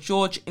hour of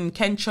George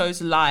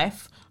Inkencho's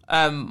life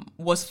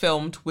was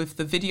filmed, with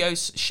the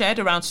videos shared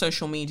around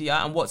social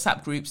media and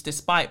WhatsApp groups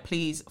despite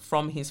pleas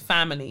from his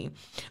family.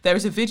 There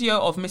is a video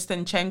of Mr.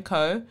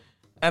 Inkencho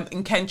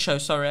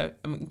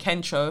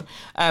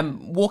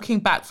walking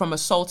back from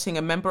assaulting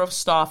a member of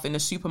staff in a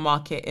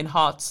supermarket in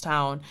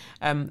Hartstown.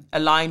 A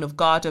line of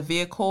Garda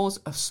vehicles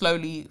are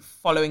slowly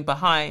following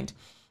behind.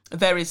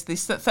 There is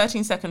this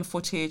 13-second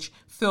footage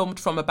filmed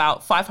from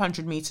about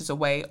 500 meters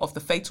away of the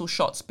fatal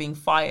shots being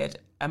fired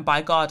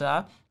by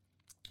Garda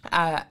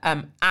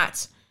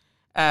at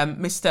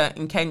Mr.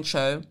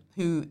 Inkencho,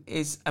 who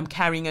is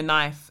carrying a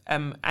knife,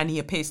 and he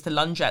appears to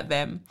lunge at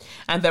them.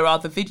 And there are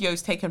the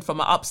videos taken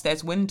from an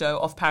upstairs window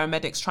of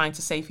paramedics trying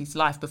to save his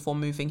life before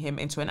moving him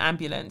into an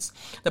ambulance.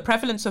 The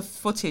prevalence of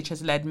footage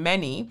has led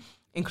many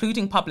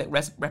including public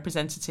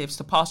representatives,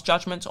 to pass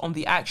judgment on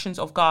the actions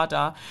of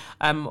Garda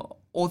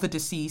or the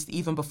deceased,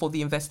 even before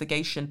the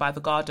investigation by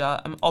the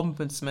Garda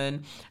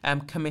Ombudsman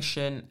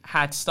Commission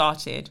had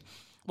started.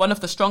 One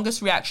of the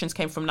strongest reactions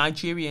came from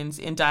Nigerians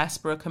in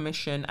Diaspora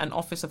Commission and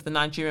Office of the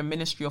Nigerian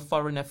Ministry of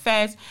Foreign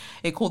Affairs.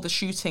 It called the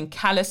shooting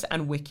callous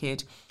and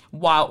wicked,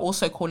 while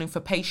also calling for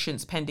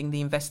patience pending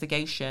the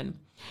investigation.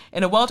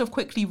 In a world of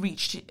quickly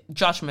reached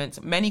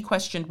judgment, many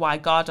questioned why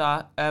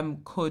Garda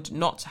could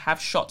not have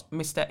shot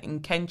Mr.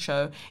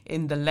 Nkencho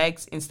in the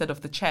legs instead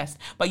of the chest.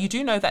 But you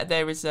do know that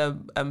there is a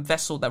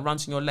vessel that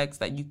runs in your legs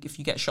that if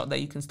you get shot there,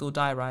 you can still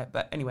die, right?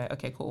 But anyway,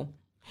 okay, cool.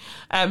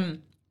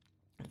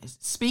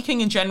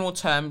 Speaking in general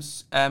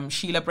terms,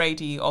 Sheila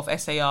Brady of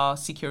SAR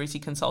Security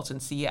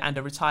Consultancy and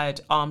a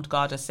retired armed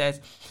Garda says,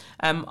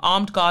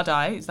 armed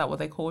Gardae, is that what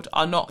they're called,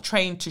 are not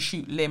trained to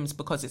shoot limbs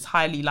because it's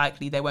highly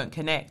likely they won't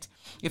connect.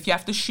 If you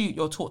have to shoot,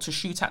 you're taught to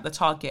shoot at the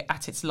target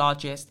at its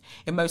largest.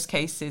 In most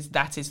cases,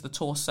 that is the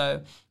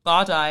torso.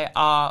 Gardae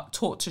are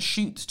taught to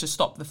shoot to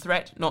stop the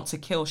threat, not to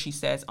kill, she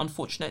says.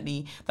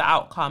 Unfortunately, the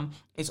outcome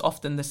is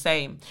often the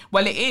same.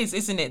 Well, it is,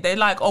 isn't it? They're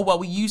like, oh, well,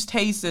 we used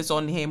tasers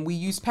on him. We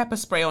used pepper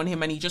spray on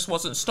him and he just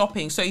wasn't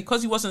stopping. So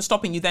because he wasn't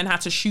stopping, you then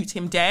had to shoot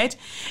him dead.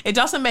 It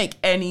doesn't make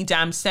any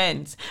damn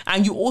sense.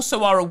 And you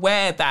also are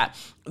aware that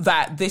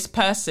this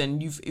person,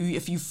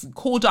 if you've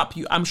called up,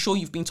 I'm sure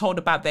you've been told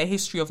about their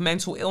history of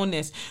mental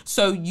illness.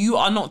 So you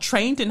are not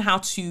trained in how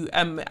to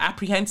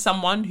apprehend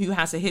someone who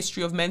has a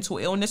history of mental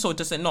illness, or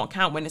does it not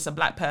count when it's a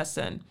black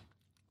person?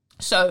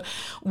 So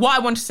what I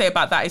want to say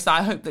about that is that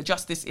I hope that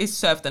justice is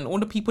served and all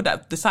the people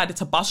that decided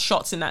to bust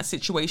shots in that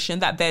situation,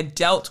 that they're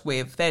dealt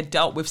with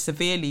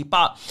severely.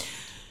 But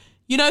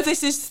you know,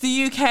 this is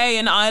the UK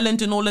and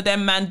Ireland and all of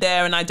them man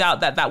there, and I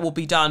doubt that that will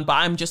be done. But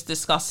I'm just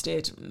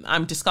disgusted.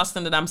 I'm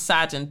disgusted and I'm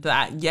saddened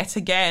that yet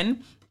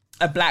again,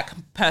 a black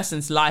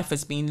person's life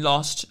has been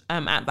lost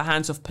at the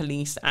hands of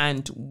police,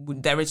 and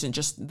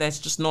there's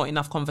just not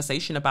enough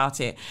conversation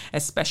about it,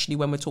 especially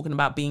when we're talking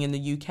about being in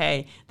the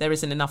UK. There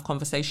isn't enough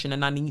conversation,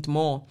 and I need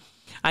more.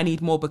 I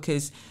need more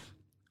because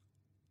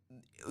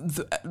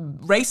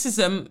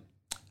racism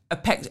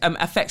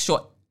affects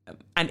your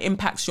and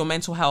impacts your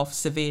mental health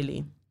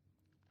severely.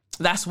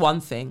 That's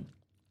one thing.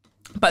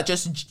 But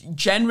just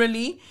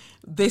generally,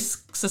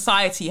 this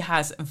society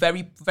has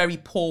very, very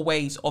poor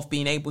ways of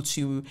being able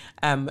to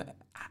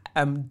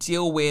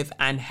deal with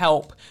and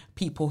help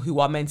people who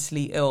are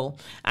mentally ill.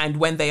 And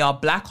when they are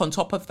black on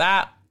top of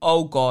that,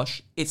 oh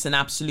gosh, it's an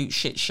absolute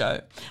shit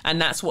show.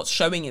 And that's what's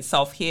showing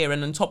itself here.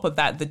 And on top of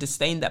that, the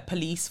disdain that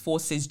police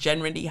forces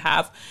generally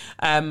have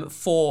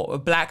for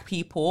black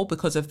people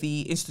because of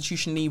the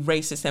institutionally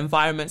racist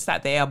environments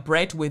that they are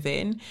bred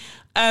within.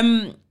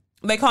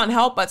 They can't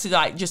help but to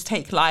just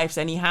take lives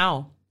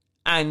anyhow.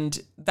 And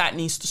that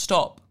needs to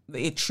stop.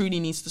 It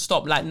truly needs to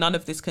stop. None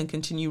of this can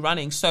continue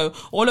running. So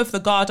all of the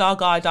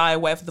Gardae,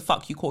 whatever the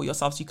fuck you call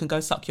yourselves, you can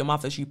go suck your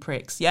mothers, you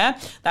pricks. Yeah?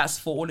 That's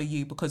for all of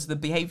you, because the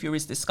behavior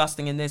is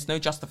disgusting and there's no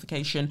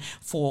justification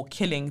for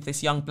killing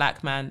this young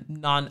black man.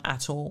 None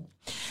at all.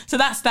 So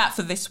that's that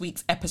for this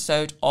week's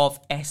episode of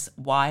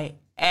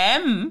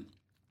SYM.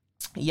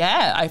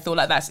 Yeah, I feel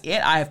like that's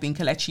it. I have been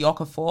Kelechi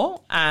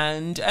Okafor,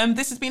 and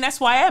this has been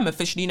SYM,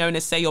 officially known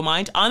as Say Your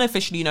Mind,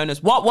 unofficially known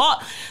as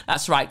what?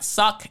 That's right,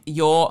 Suck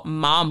Your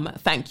Mum.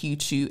 Thank you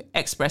to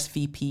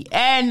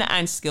ExpressVPN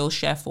and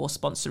Skillshare for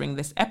sponsoring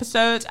this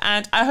episode,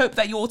 and I hope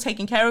that you're all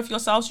taking care of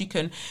yourselves. You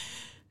can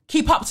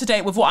keep up to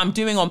date with what I'm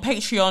doing on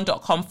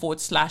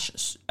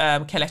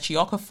patreon.com/Kelechi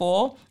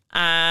Okafor.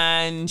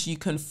 And you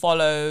can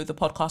follow the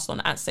podcast on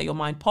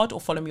 @SayYourMindPod,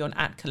 or follow me on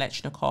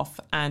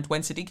 @Kolechnikov. And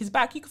when Sadiq is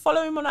back, you can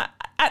follow him on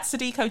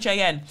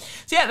 @SadiqOJN.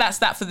 So yeah, that's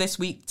that for this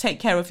week. Take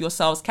care of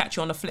yourselves. Catch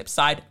you on the flip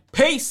side.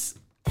 Peace.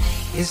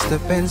 It's the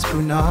Benz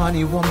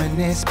Brunani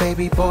womanist,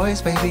 baby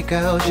boys, baby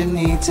girls, you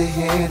need to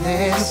hear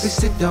this.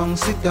 Sit down,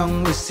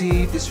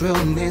 receive this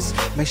realness.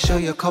 Make sure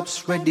your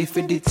cup's ready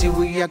for the tea,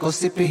 we are go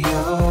sip it,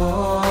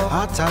 yo.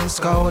 Hard time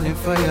scrolling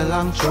for your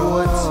long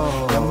throats.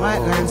 You might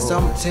learn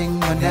something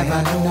you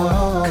never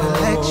know.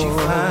 Collect you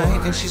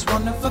fine, and she's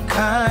one of a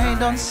kind.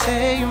 Don't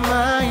say your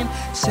mind,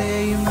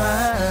 say your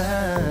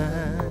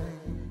mind.